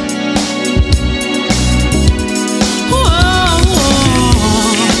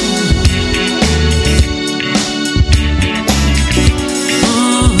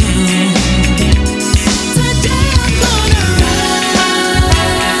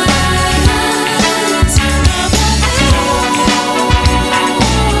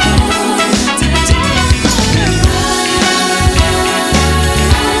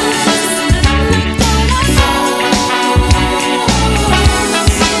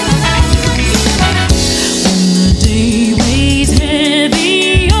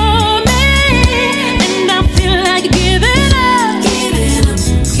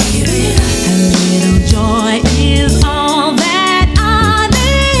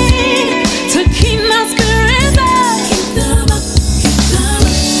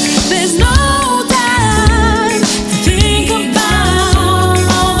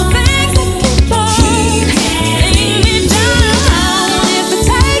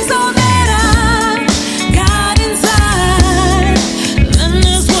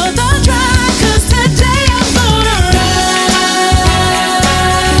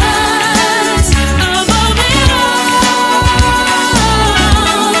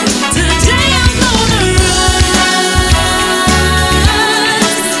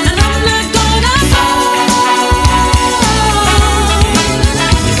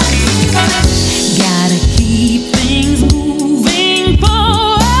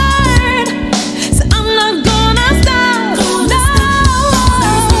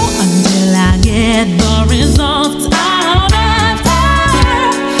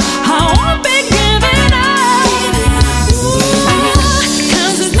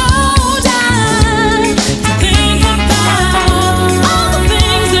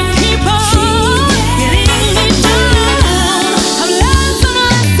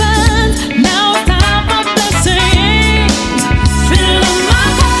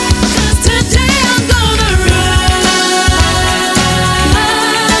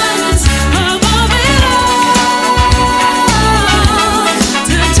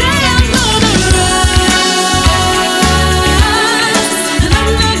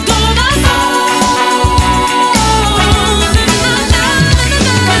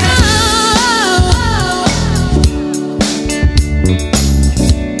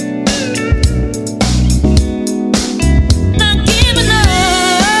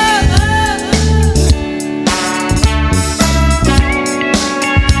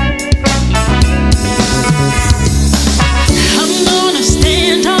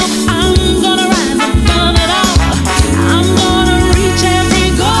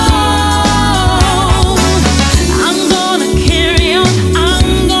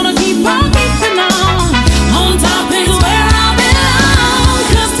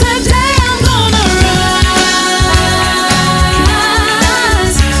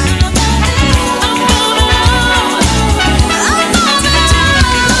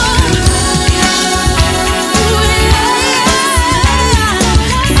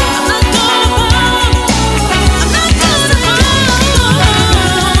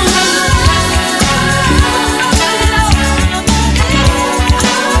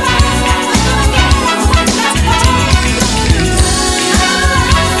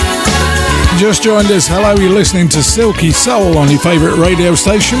 just joined us, hello, you're listening to Silky Soul on your favourite radio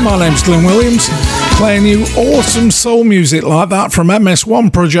station. My name's Glyn Williams, playing you awesome soul music like that from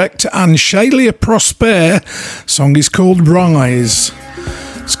MS1 Project and Shalia Prosper. Song is called Rise.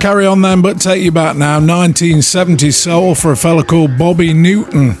 Let's carry on then, but take you back now. 1970s soul for a fella called Bobby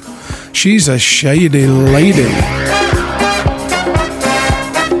Newton. She's a shady lady.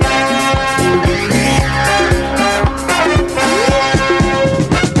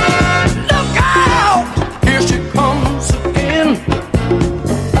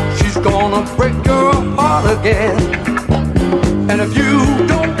 Again. And if you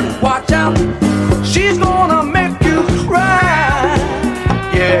don't watch out, she's gonna make you cry.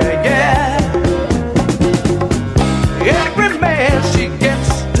 Yeah, yeah. Every man she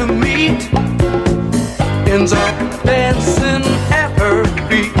gets to meet ends up dancing at her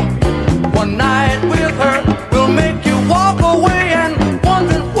feet. One night with her will make you walk away and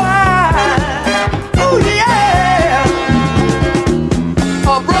wonder why. Oh yeah.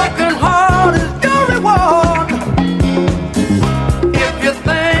 A broken heart is your reward.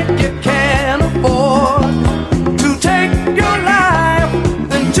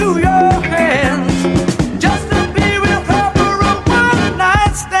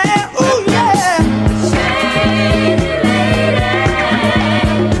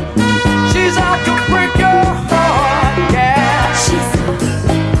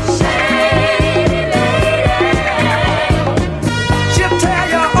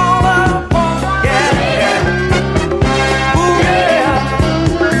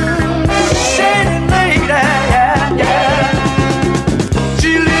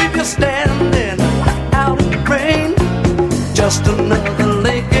 Just another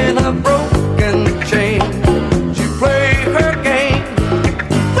link in a broken chain. She played her game,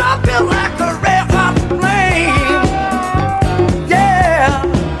 I feel like a red hot flame. Yeah,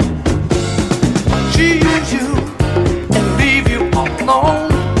 she use you and leave you all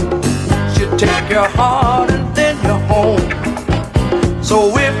alone. She'll take your heart and then your home.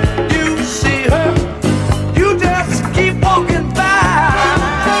 So if you see her, you just keep walking by.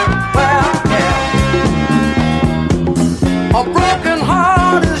 Well, yeah. A broken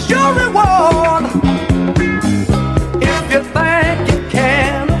heart is your reward. If you think you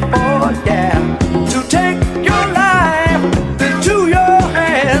can afford, yeah, to take your life into your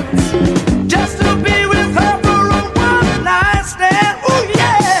hands, just to be with her for a one night stand. Ooh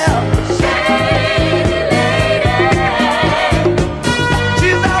yeah. Shady lady.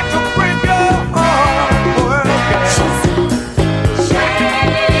 She's out to break your heart. Oh, yeah. She's shady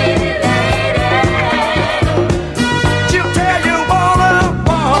lady. She'll tell you all I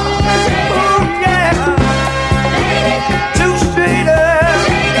want. Ooh yeah. Too shady.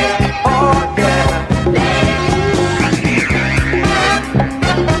 Oh yeah.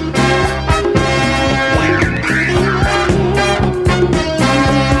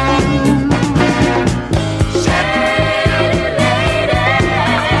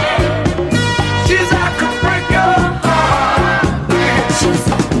 She's out to break your heart.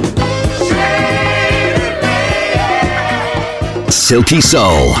 Silky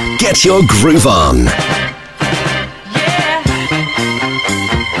Soul. Get your groove on.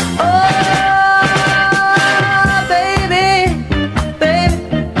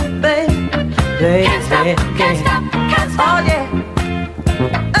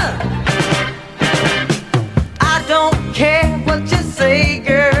 I don't care what you say,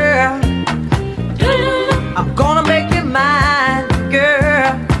 girl. I'm gonna make you mine,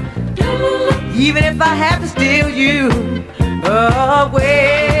 girl. Even if I have to steal you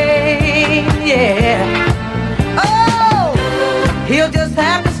away, yeah. Oh, he'll just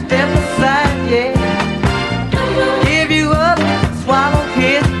have to step aside, yeah. Give you up, swallow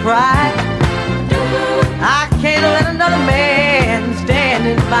his pride. I can't let another man stand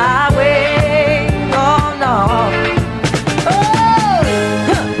in my way. Oh no. Oh,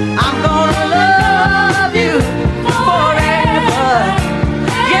 I'm gonna love you forever.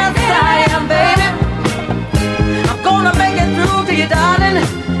 Yes, I am, baby. I'm gonna make it through to you, darling.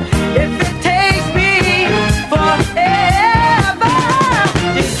 If it takes me forever,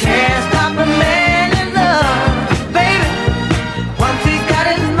 you can't stop a man in love, baby. Once he's got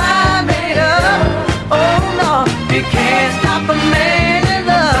his mind made up, oh no, you can't stop a man in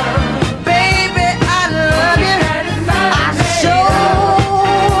love, baby. I love you, I sure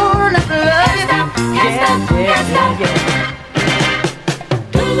love you. Yeah, yeah, yeah.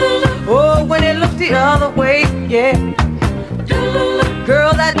 Oh, when it looks the other way, yeah.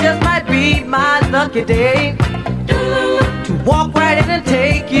 Girl, that just might be my lucky day to walk right in and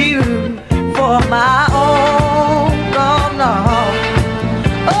take you for my own. Oh no.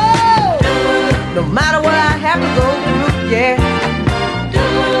 Oh, no matter what I have to go through, yeah.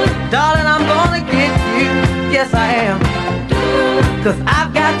 Darling, I'm gonna get you, yes I am. 'Cause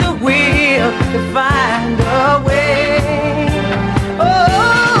I've got the will to find a way.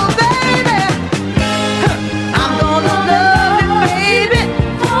 Oh, baby, I'm gonna love you, baby,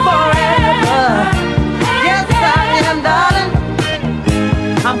 forever. Yes, I am, darling.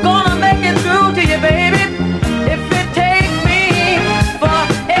 I'm gonna make it through to you, baby, if it takes me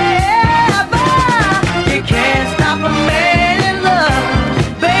forever. You can't stop a man in love,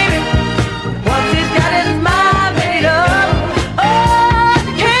 baby. Once he's got his mind made up, oh,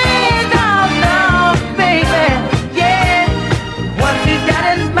 you can't stop now, baby. Yeah, once he's got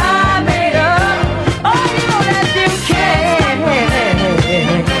his mind made up, oh, you know that you can.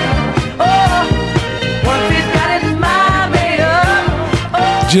 Oh, once he's got his mind made up.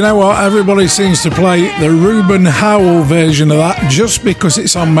 Do you know what? Everybody seems to play the Reuben Howell version of that just because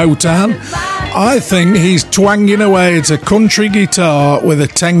it's on Motown. I think he's twanging away. It's a country guitar with a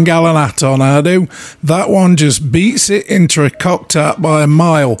 10-gallon hat on, I do. That one just beats it into a cocked hat by a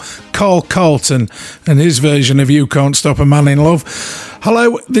mile. Carl Carlton and his version of You Can't Stop a Man in Love.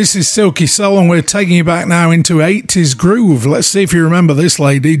 Hello, this is Silky Soul and we're taking you back now into 80s groove. Let's see if you remember this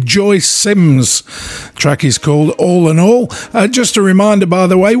lady, Joyce Sims. The track is called All in All. Just a reminder, by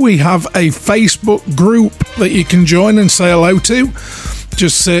the way, we have a Facebook group that you can join and say hello to.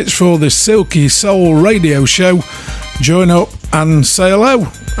 Just search for the Silky Soul Radio Show. Join up and say hello,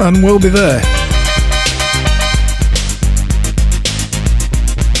 and we'll be there.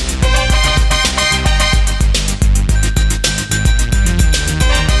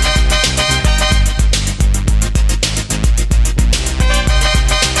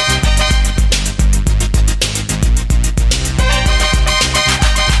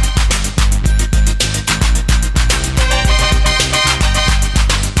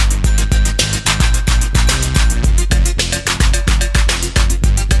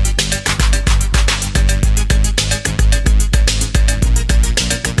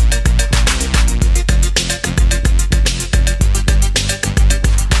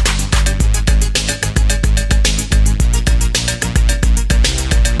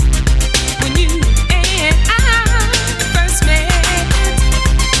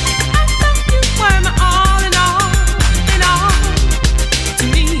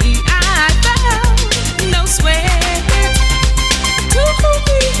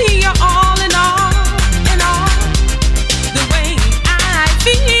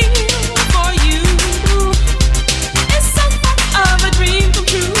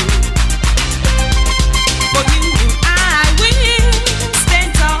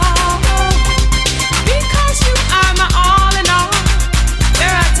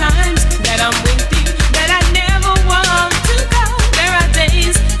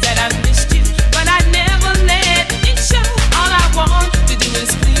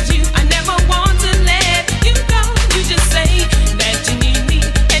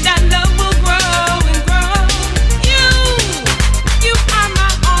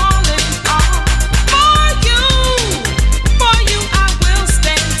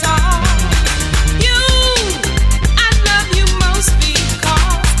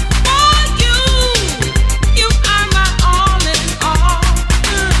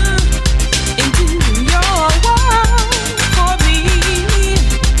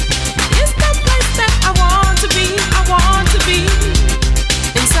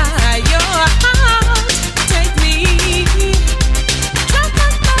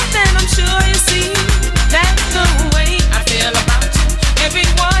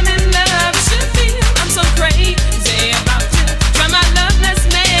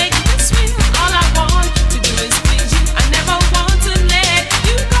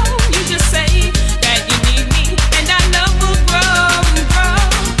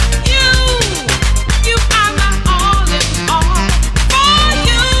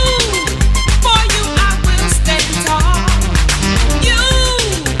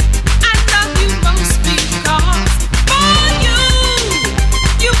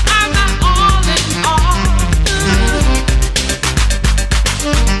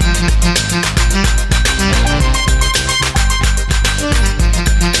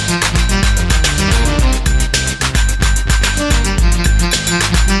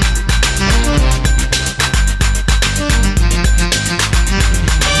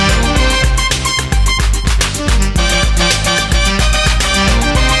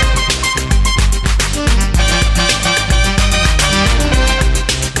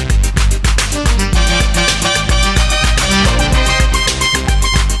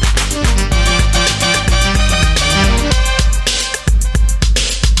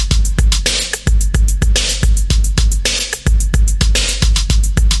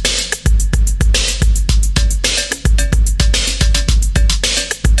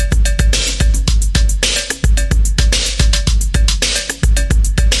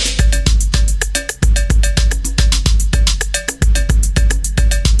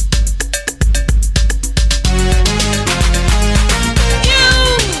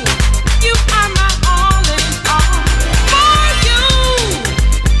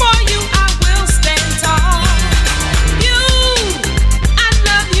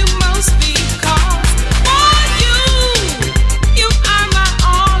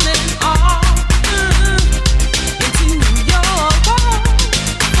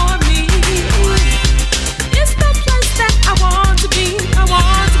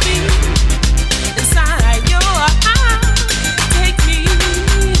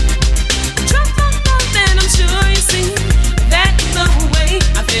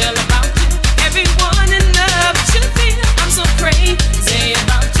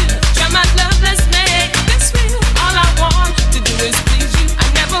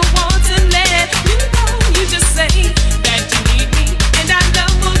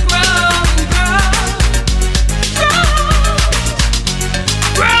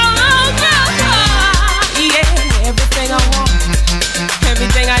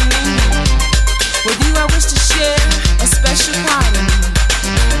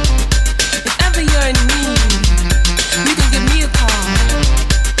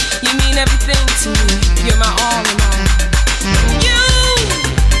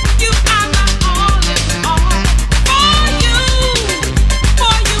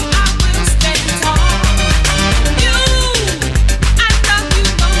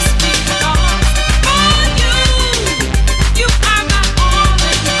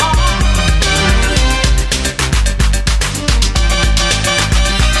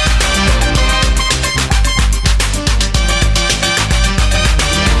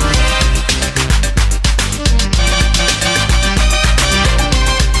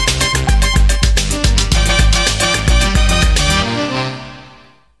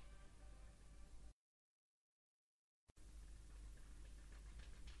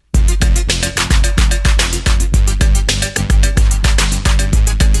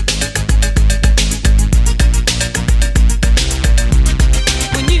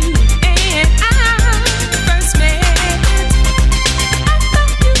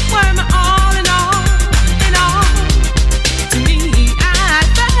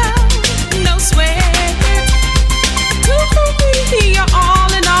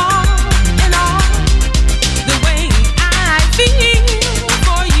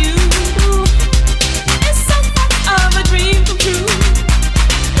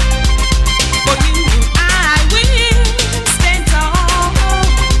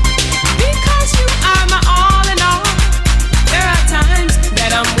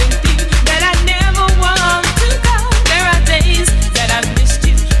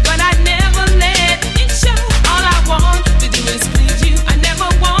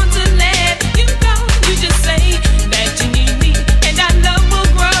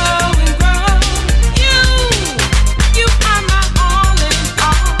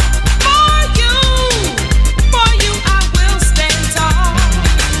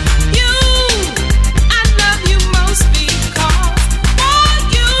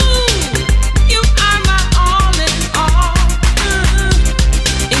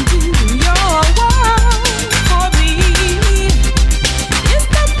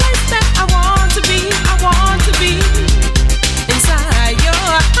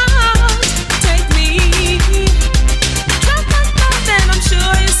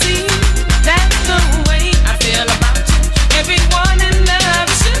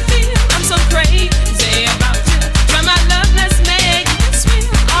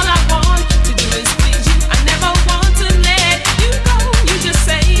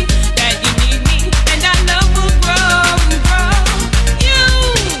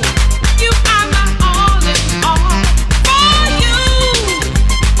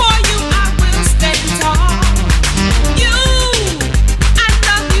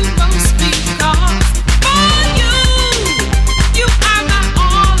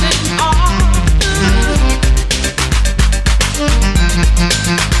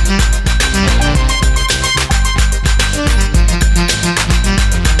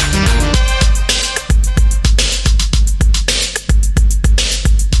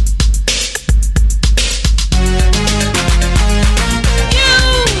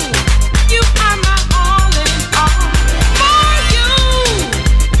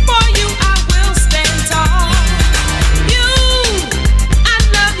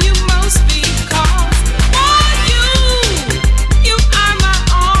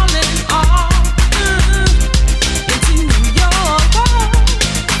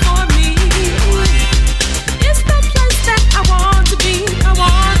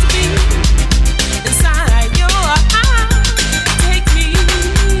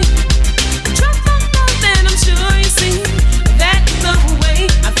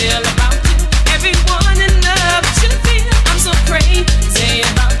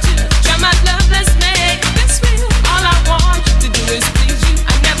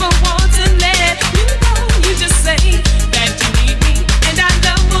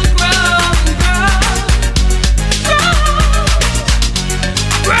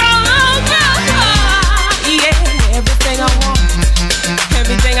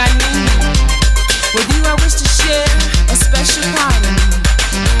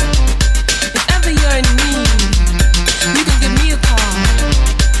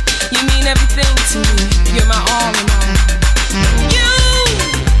 all in all.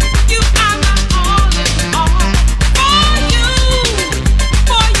 You are my all in all.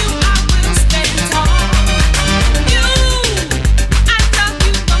 For you I will stand tall. I love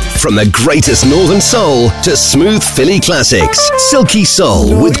you most. From the greatest northern soul to smooth Philly classics, Silky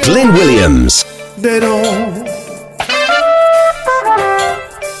Soul with Glenn Williams. They don't.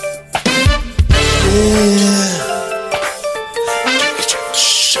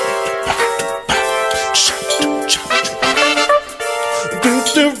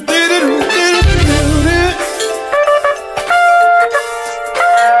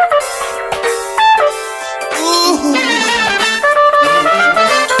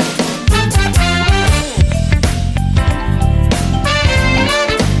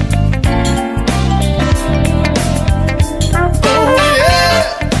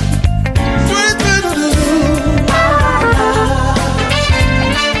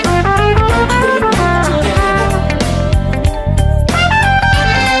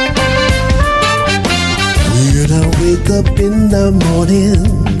 Up in the morning,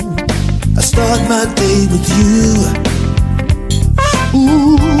 I start my day with you.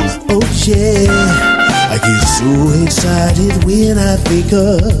 Ooh, oh yeah, I get so excited when I think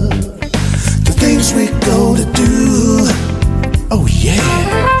of the things we're gonna do. Oh yeah,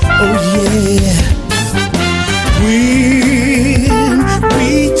 oh yeah. When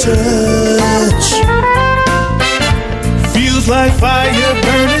we touch, feels like fire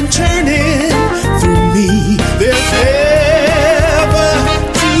burning, turning through me. There's never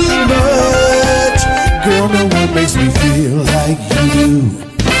too much. Girl, no one makes me feel like you do.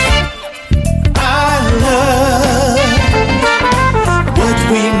 I love what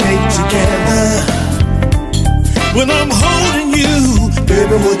we make together. When I'm holding you,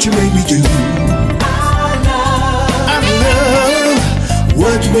 baby, what you make me do. I love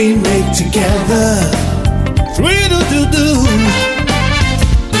what we make together. Sweet-do-do-do.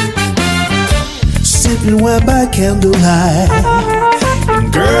 Sipping wine by candlelight,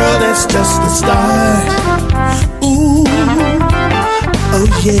 and girl, that's just the start. Ooh, oh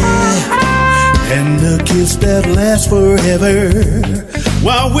yeah, and a kiss that lasts forever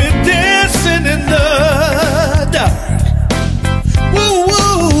while we're dancing in the dark. Woo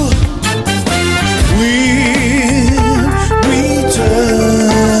woo, when we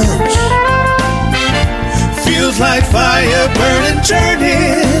touch, feels like fire burning,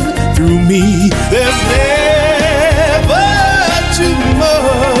 turning through me. There's never too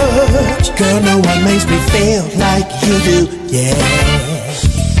much. Girl, no one makes me feel like you do. Yeah.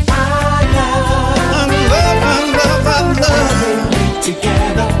 I love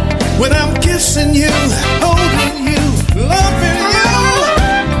together. When I'm kissing you, holding you, loving you.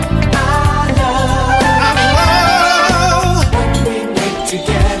 I love what we make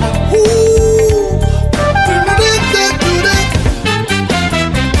together. Ooh.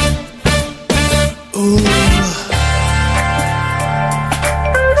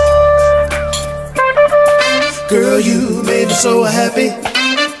 Girl, you made me so happy.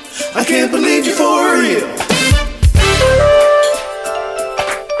 I can't believe you for real.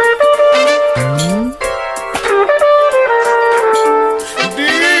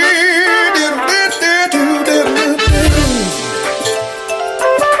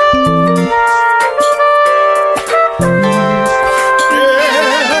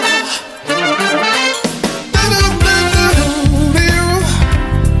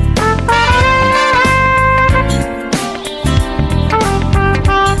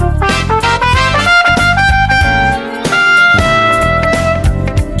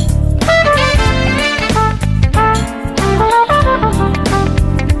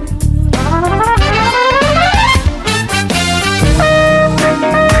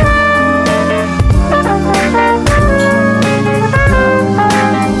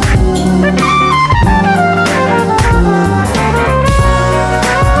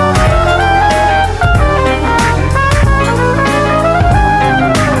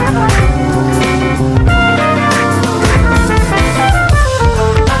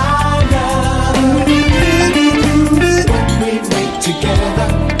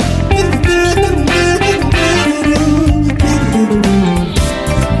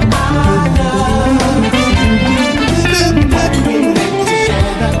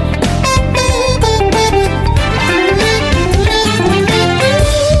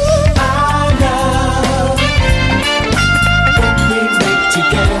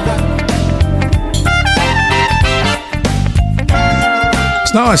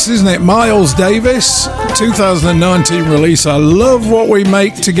 It's nice, isn't it? Miles Davis, 2019 release. I love what we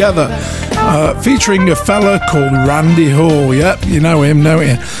make together. featuring a fella called Randy Hall. Yep, you know him, don't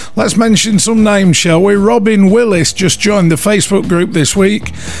you? Let's mention some names, shall we? Robin Willis just joined the Facebook group this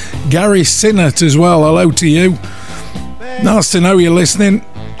week. Gary Sinnott as well, hello to you. Nice to know you're listening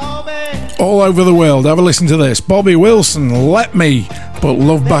all over the world. Have a listen to this. Bobby Wilson, Let Me Put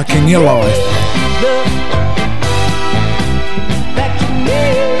Love Back in Your Life.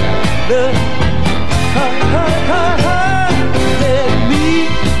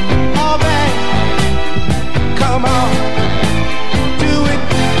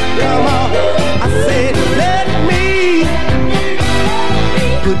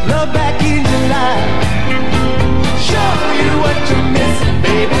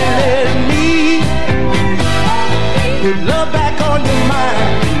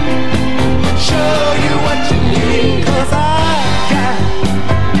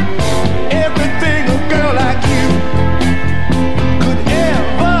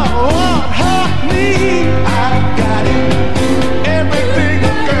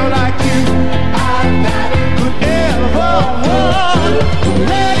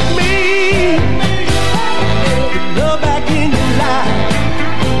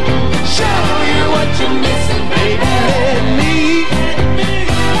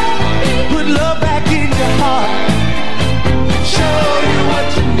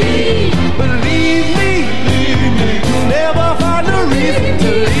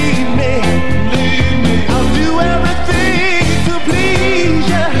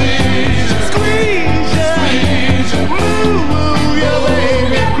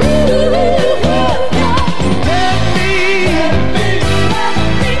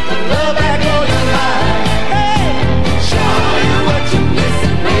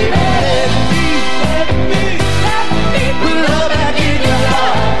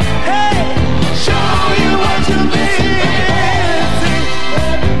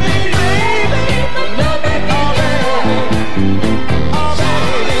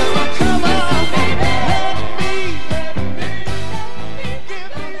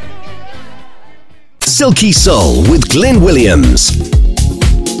 Silky Soul with Glyn Williams.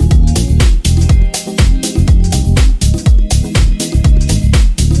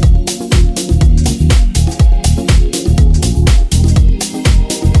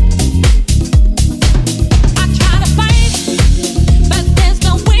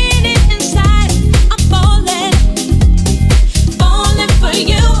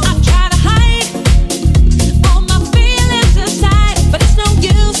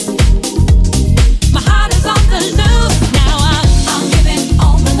 Now I'm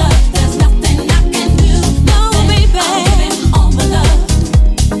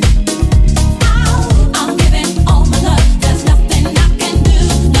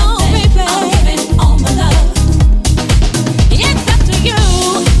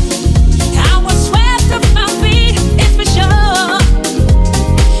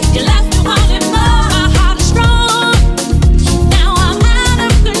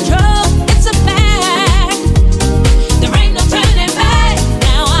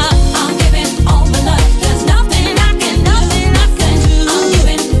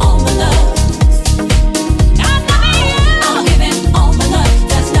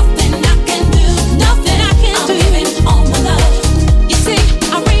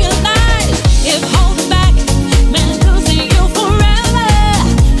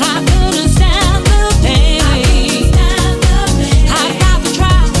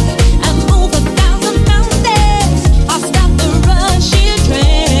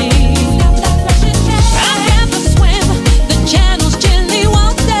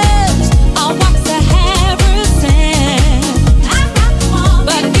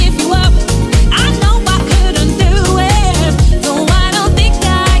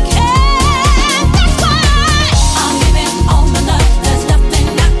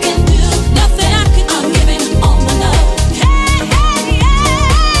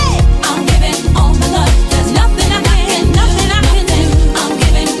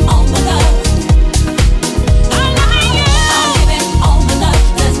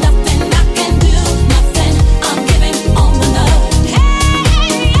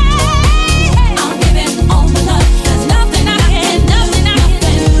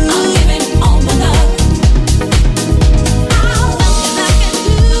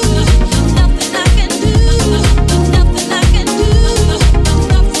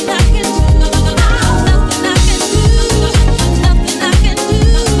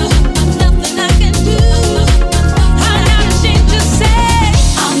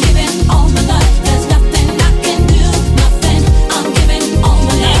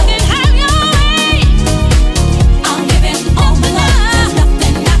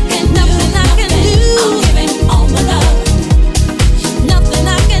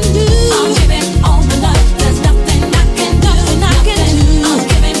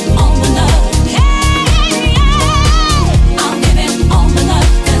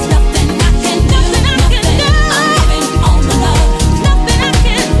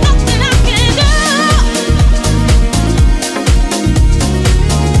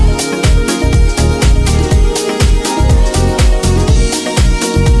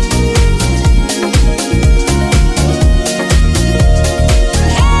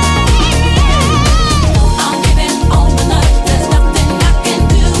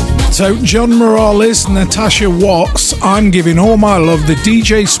So, John Morales, Natasha Watts, I'm Giving All My Love, the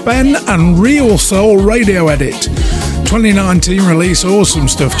DJ Spen and Real Soul radio edit. 2019 release, awesome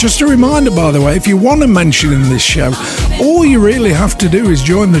stuff. Just a reminder, by the way, if you want to mention in this show, all you really have to do is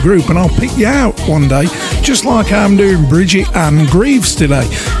join the group and I'll pick you out one day, just like I'm doing Bridget Ann Greaves today,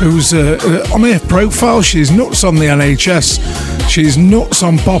 who's on her profile. She's nuts on the NHS, she's nuts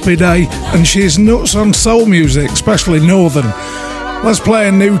on Poppy Day, and she's nuts on soul music, especially Northern. Let's play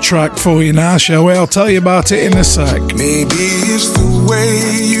a new track for you now, shall we? I'll tell you about it in a sec. Maybe it's the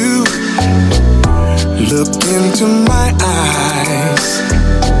way you look into my eyes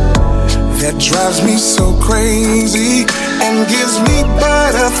that drives me so crazy and gives me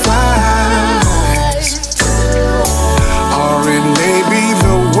butterflies. Or it may be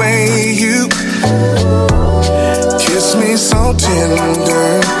the way you kiss me so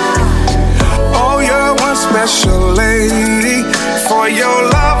tender. Oh, you're one special lady. For your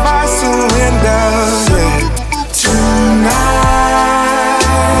love I surrender. Yeah. Tonight,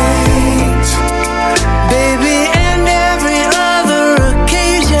 baby, and every other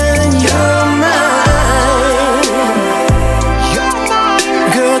occasion, you're mine.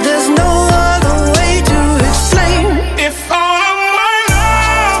 Girl, there's no other way to explain. If all of my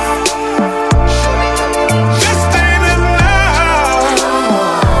love just ain't enough,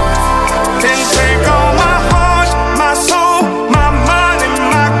 then take all my heart, my soul, my mind and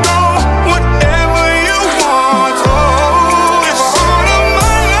my goal, whatever you want. Oh, if all of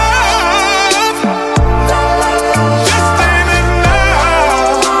my love just ain't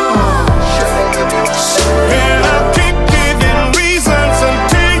enough, then I'll keep giving reasons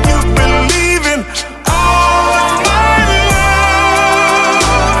until you believe in all of my love.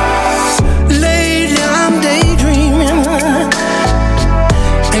 Lately I'm daydreaming,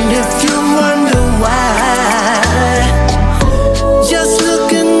 and if you wonder why, just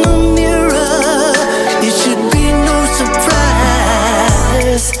look in the mirror, it should be no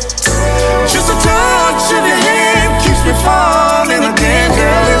surprise. Just a touch of your hand keeps me falling again,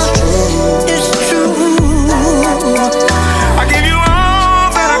 girl, it's true. It's true. I give you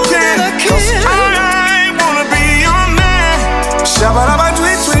all that I can, 'cause I wanna be your man. Shabba-dabba,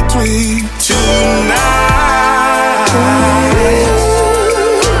 tweet, tweet, tweet. Tonight,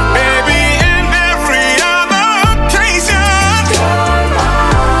 baby, and every other occasion, you're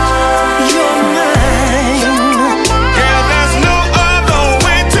mine. Girl, there's no other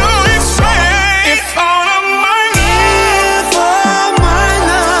way to explain. If all of my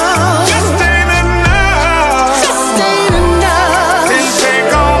love just ain't enough, then take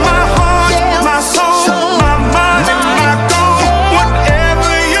all my heart, my soul, my mind and my goal,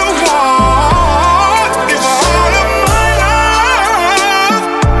 whatever you want. If all of my love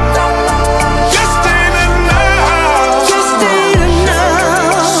just ain't enough,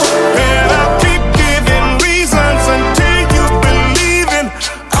 then I'll keep giving reasons until you believe in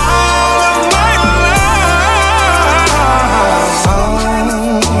all of my love. All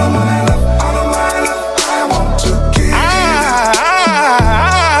of my love, I want to give. I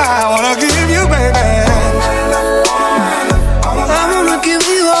wanna give you, baby. I wanna give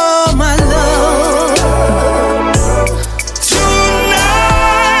you all my love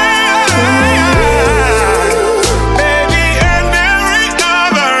tonight, baby, and every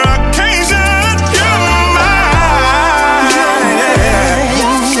other occasion, you're mine.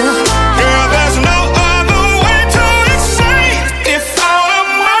 Girl, there's no other way to explain. If all of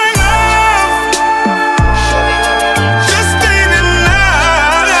my love just ain't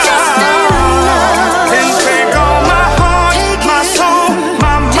enough, then take all my heart, my soul,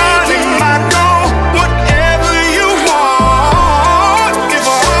 my mind and my goal, whatever you want. If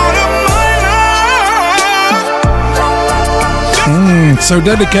all of my love So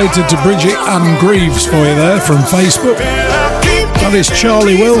dedicated to Bridget Ann Greaves for you there from Facebook. That is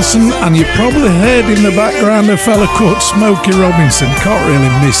Charlie Wilson, and you probably heard in the background a fella called Smokey Robinson. Can't really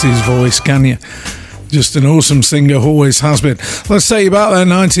miss his voice, can you? Just an awesome singer, always has been. Let's say about their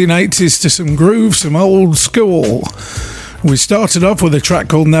 1980s to some groove, some old school. We started off with a track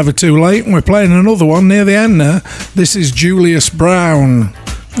called Never Too Late, and we're playing another one near the end now. This is Julius Brown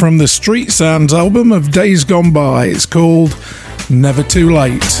from the Street Sounds album of Days Gone By. It's called Never Too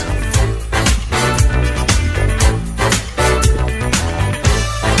Late.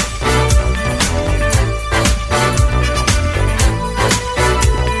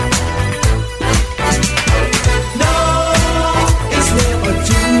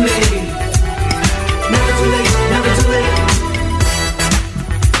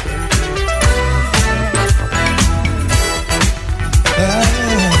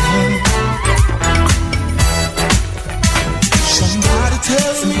 Somebody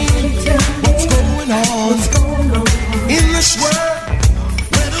tells me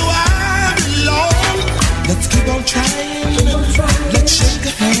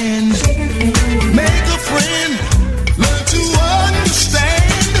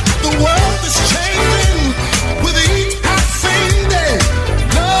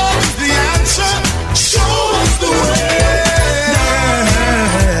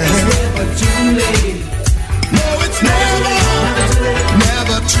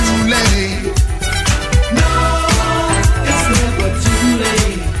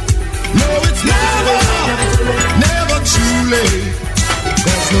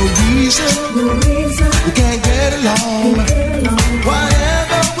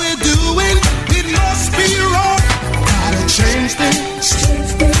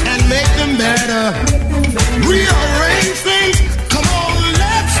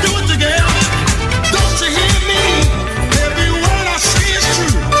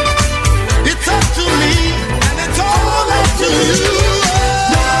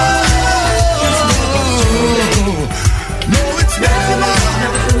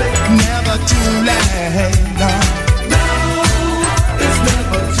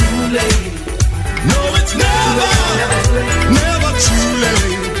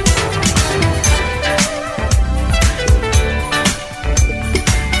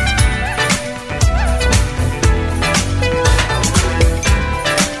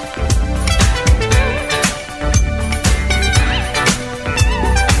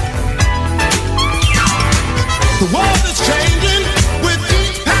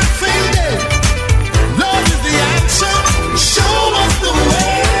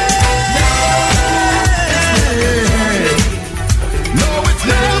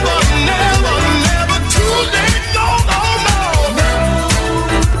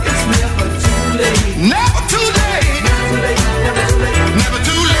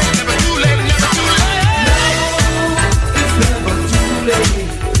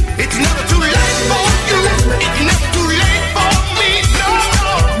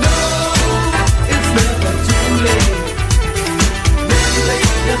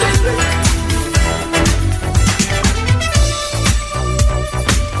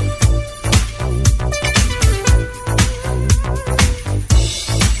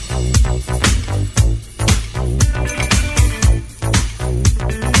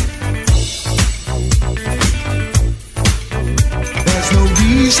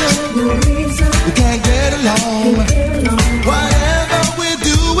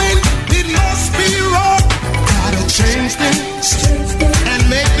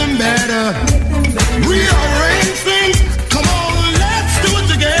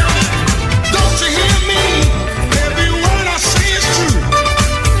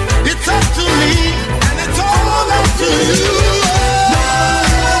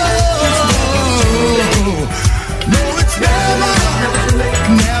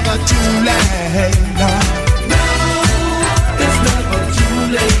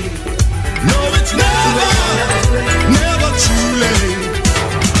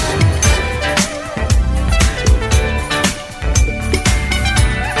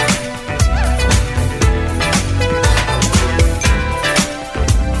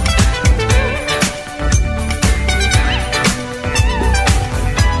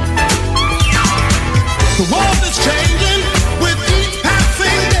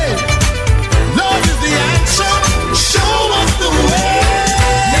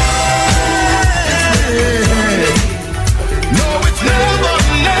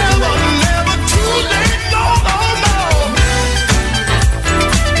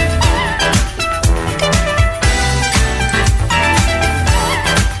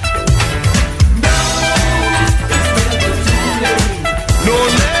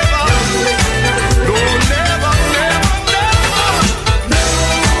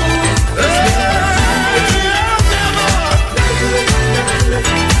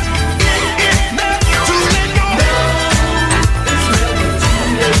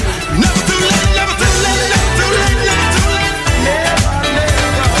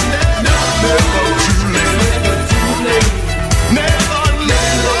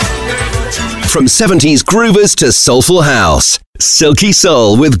From 70s groovers to soulful house. Silky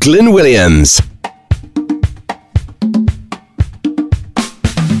Soul with Glyn Williams.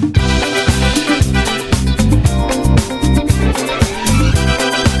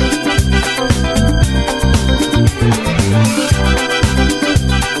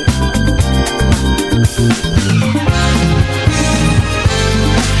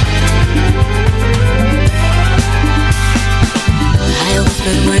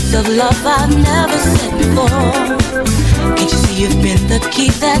 Of love I've never said before. Can't you see you've been the key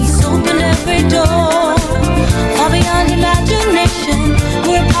that's opened every door? Far beyond imagination,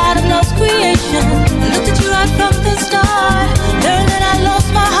 we're a part of love's creation. I looked at you right from the start, learned that I lost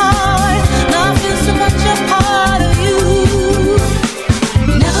my heart. Now I feel so much a part of you.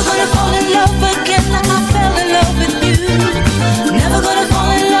 Never gonna fall in love again like I fell in love with you. Never gonna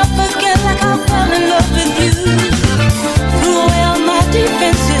fall in love again like I fell in love with you. Threw away all my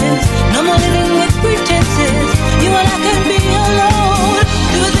defenses, no more living with pretenses. You and I can be alone,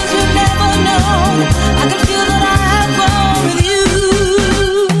 doing things we've never known. I can feel that I have grown with you.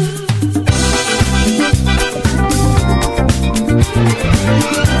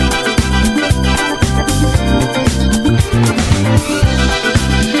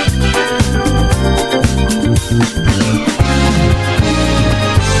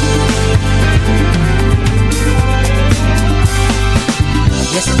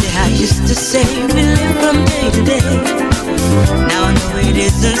 Yesterday I used to say we live from day to day. Now I know it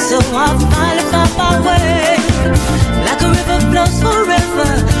isn't, so I'll finally find my way. Like a river flows forever,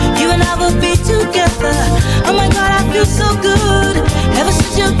 you and I will be together. Oh my God, I feel so good, ever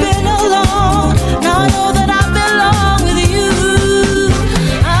since you've been alone. Now I know that I belong with you.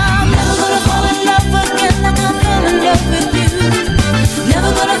 I'm never gonna fall in love again like I fell in love with you. Never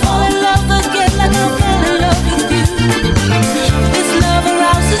gonna fall in love again like I fell in love with you. This love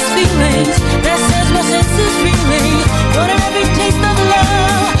arouses feelings that says my senses feeling. Wanted every taste of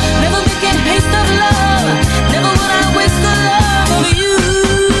love, never making haste of love. Never would I waste the love of you.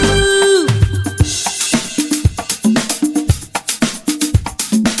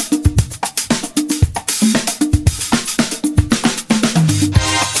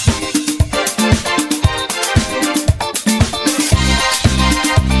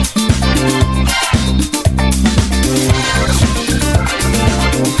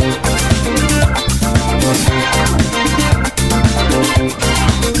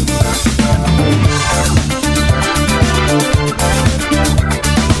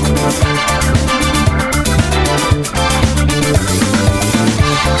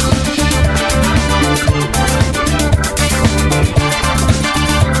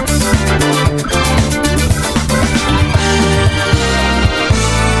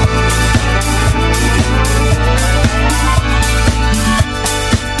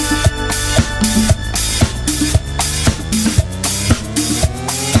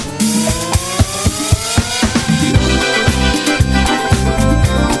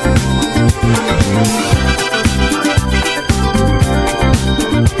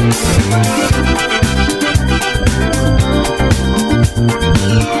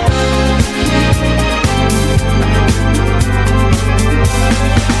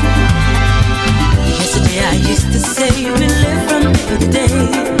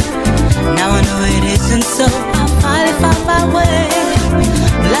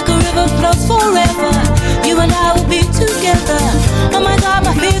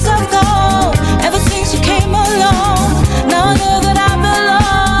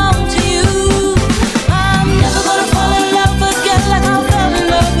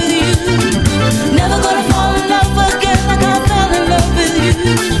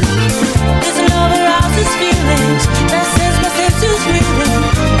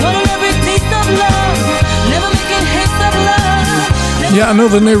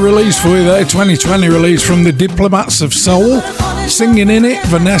 Another new release for you there, 2020 release from the Diplomats of Soul. Singing in it,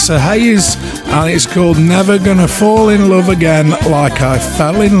 Vanessa Hayes, and it's called Never Gonna Fall in Love Again Like I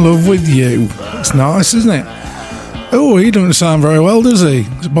Fell in Love with You. It's nice, isn't it? Oh, he doesn't sound very well, does he?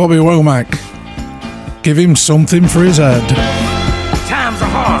 It's Bobby Womack. Give him something for his head. Times are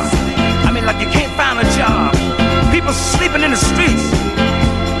hard. I mean, like you can't find a job. People sleeping in the streets,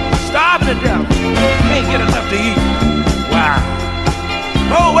 starving to death, can't get enough to eat. Wow.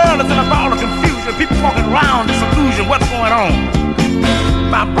 The whole world is in a ball of confusion. People walking around disillusioned. What's going on?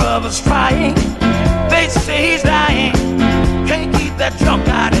 My brother's trying. They say he's dying. Can't keep that junk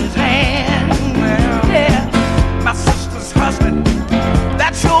out his hand. Well, yeah. My sister's hustling.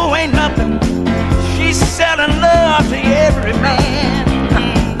 That sure ain't nothing. She's selling love to every man.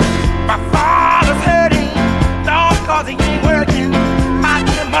 My father's hurting. Don't cause he ain't working. My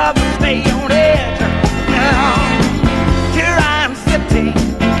dear mother stay on it.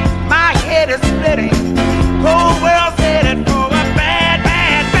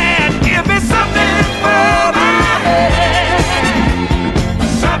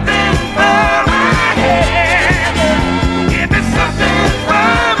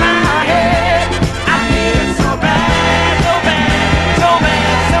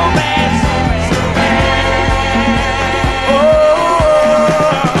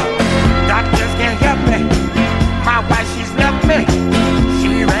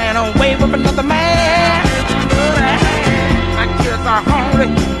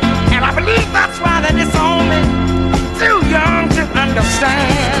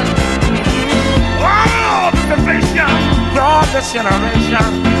 motivation. Lord, this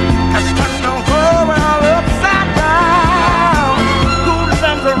generation has turned the whole world upside down.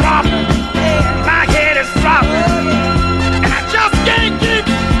 Hoodlums are robbing, my head is throbbing, and I just can't keep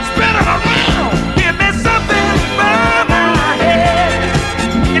spinning around. Give me something for my head.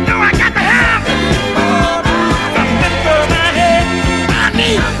 You know I got to have something for my head. I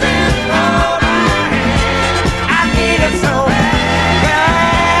need something for my head. I need it so bad.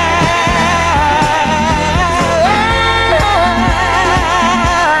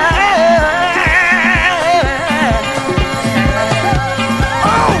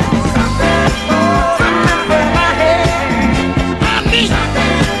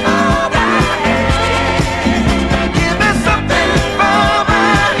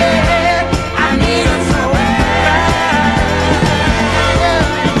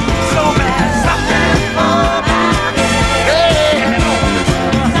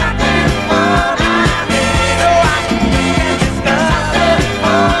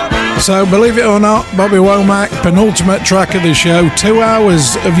 So, believe it or not, Bobby Womack, penultimate track of the show. 2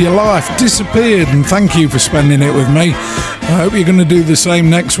 hours of your life disappeared, and thank you for spending it with me. I hope you're going to do the same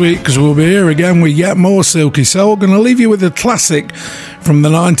next week, because we'll be here again with yet more Silky Soul. Going to leave you with a classic from the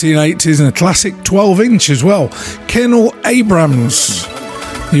 1980s and a classic 12-inch as well. Colonel Abrams.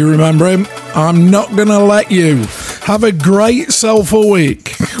 You remember him? I'm Not Gonna Let You. Have a great soulful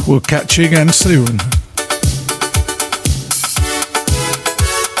week. We'll catch you again soon.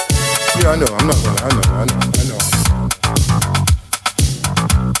 Yeah, I know, I'm not gonna, I know.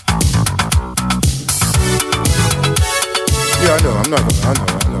 Yeah, I know, I'm not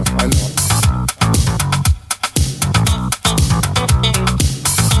gonna, I know.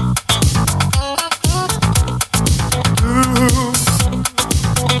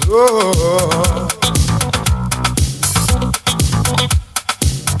 Ooh, oh.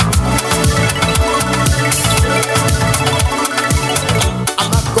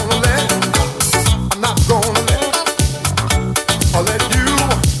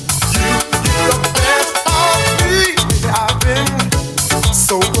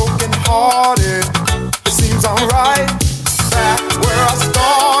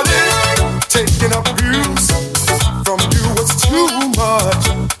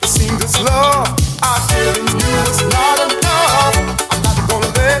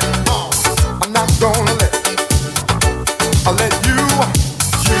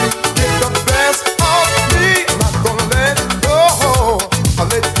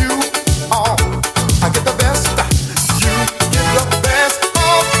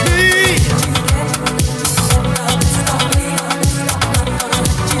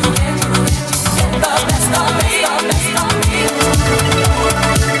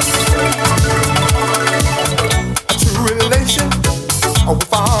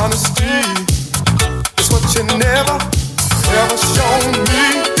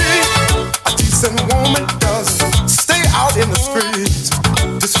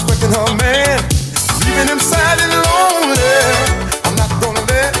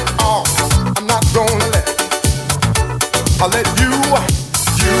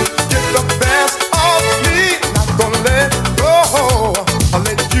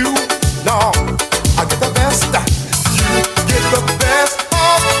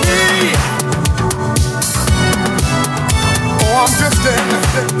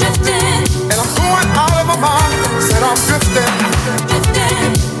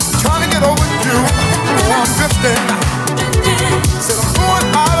 Said I'm going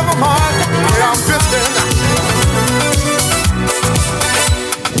out of my mind. Yeah, I'm drifting.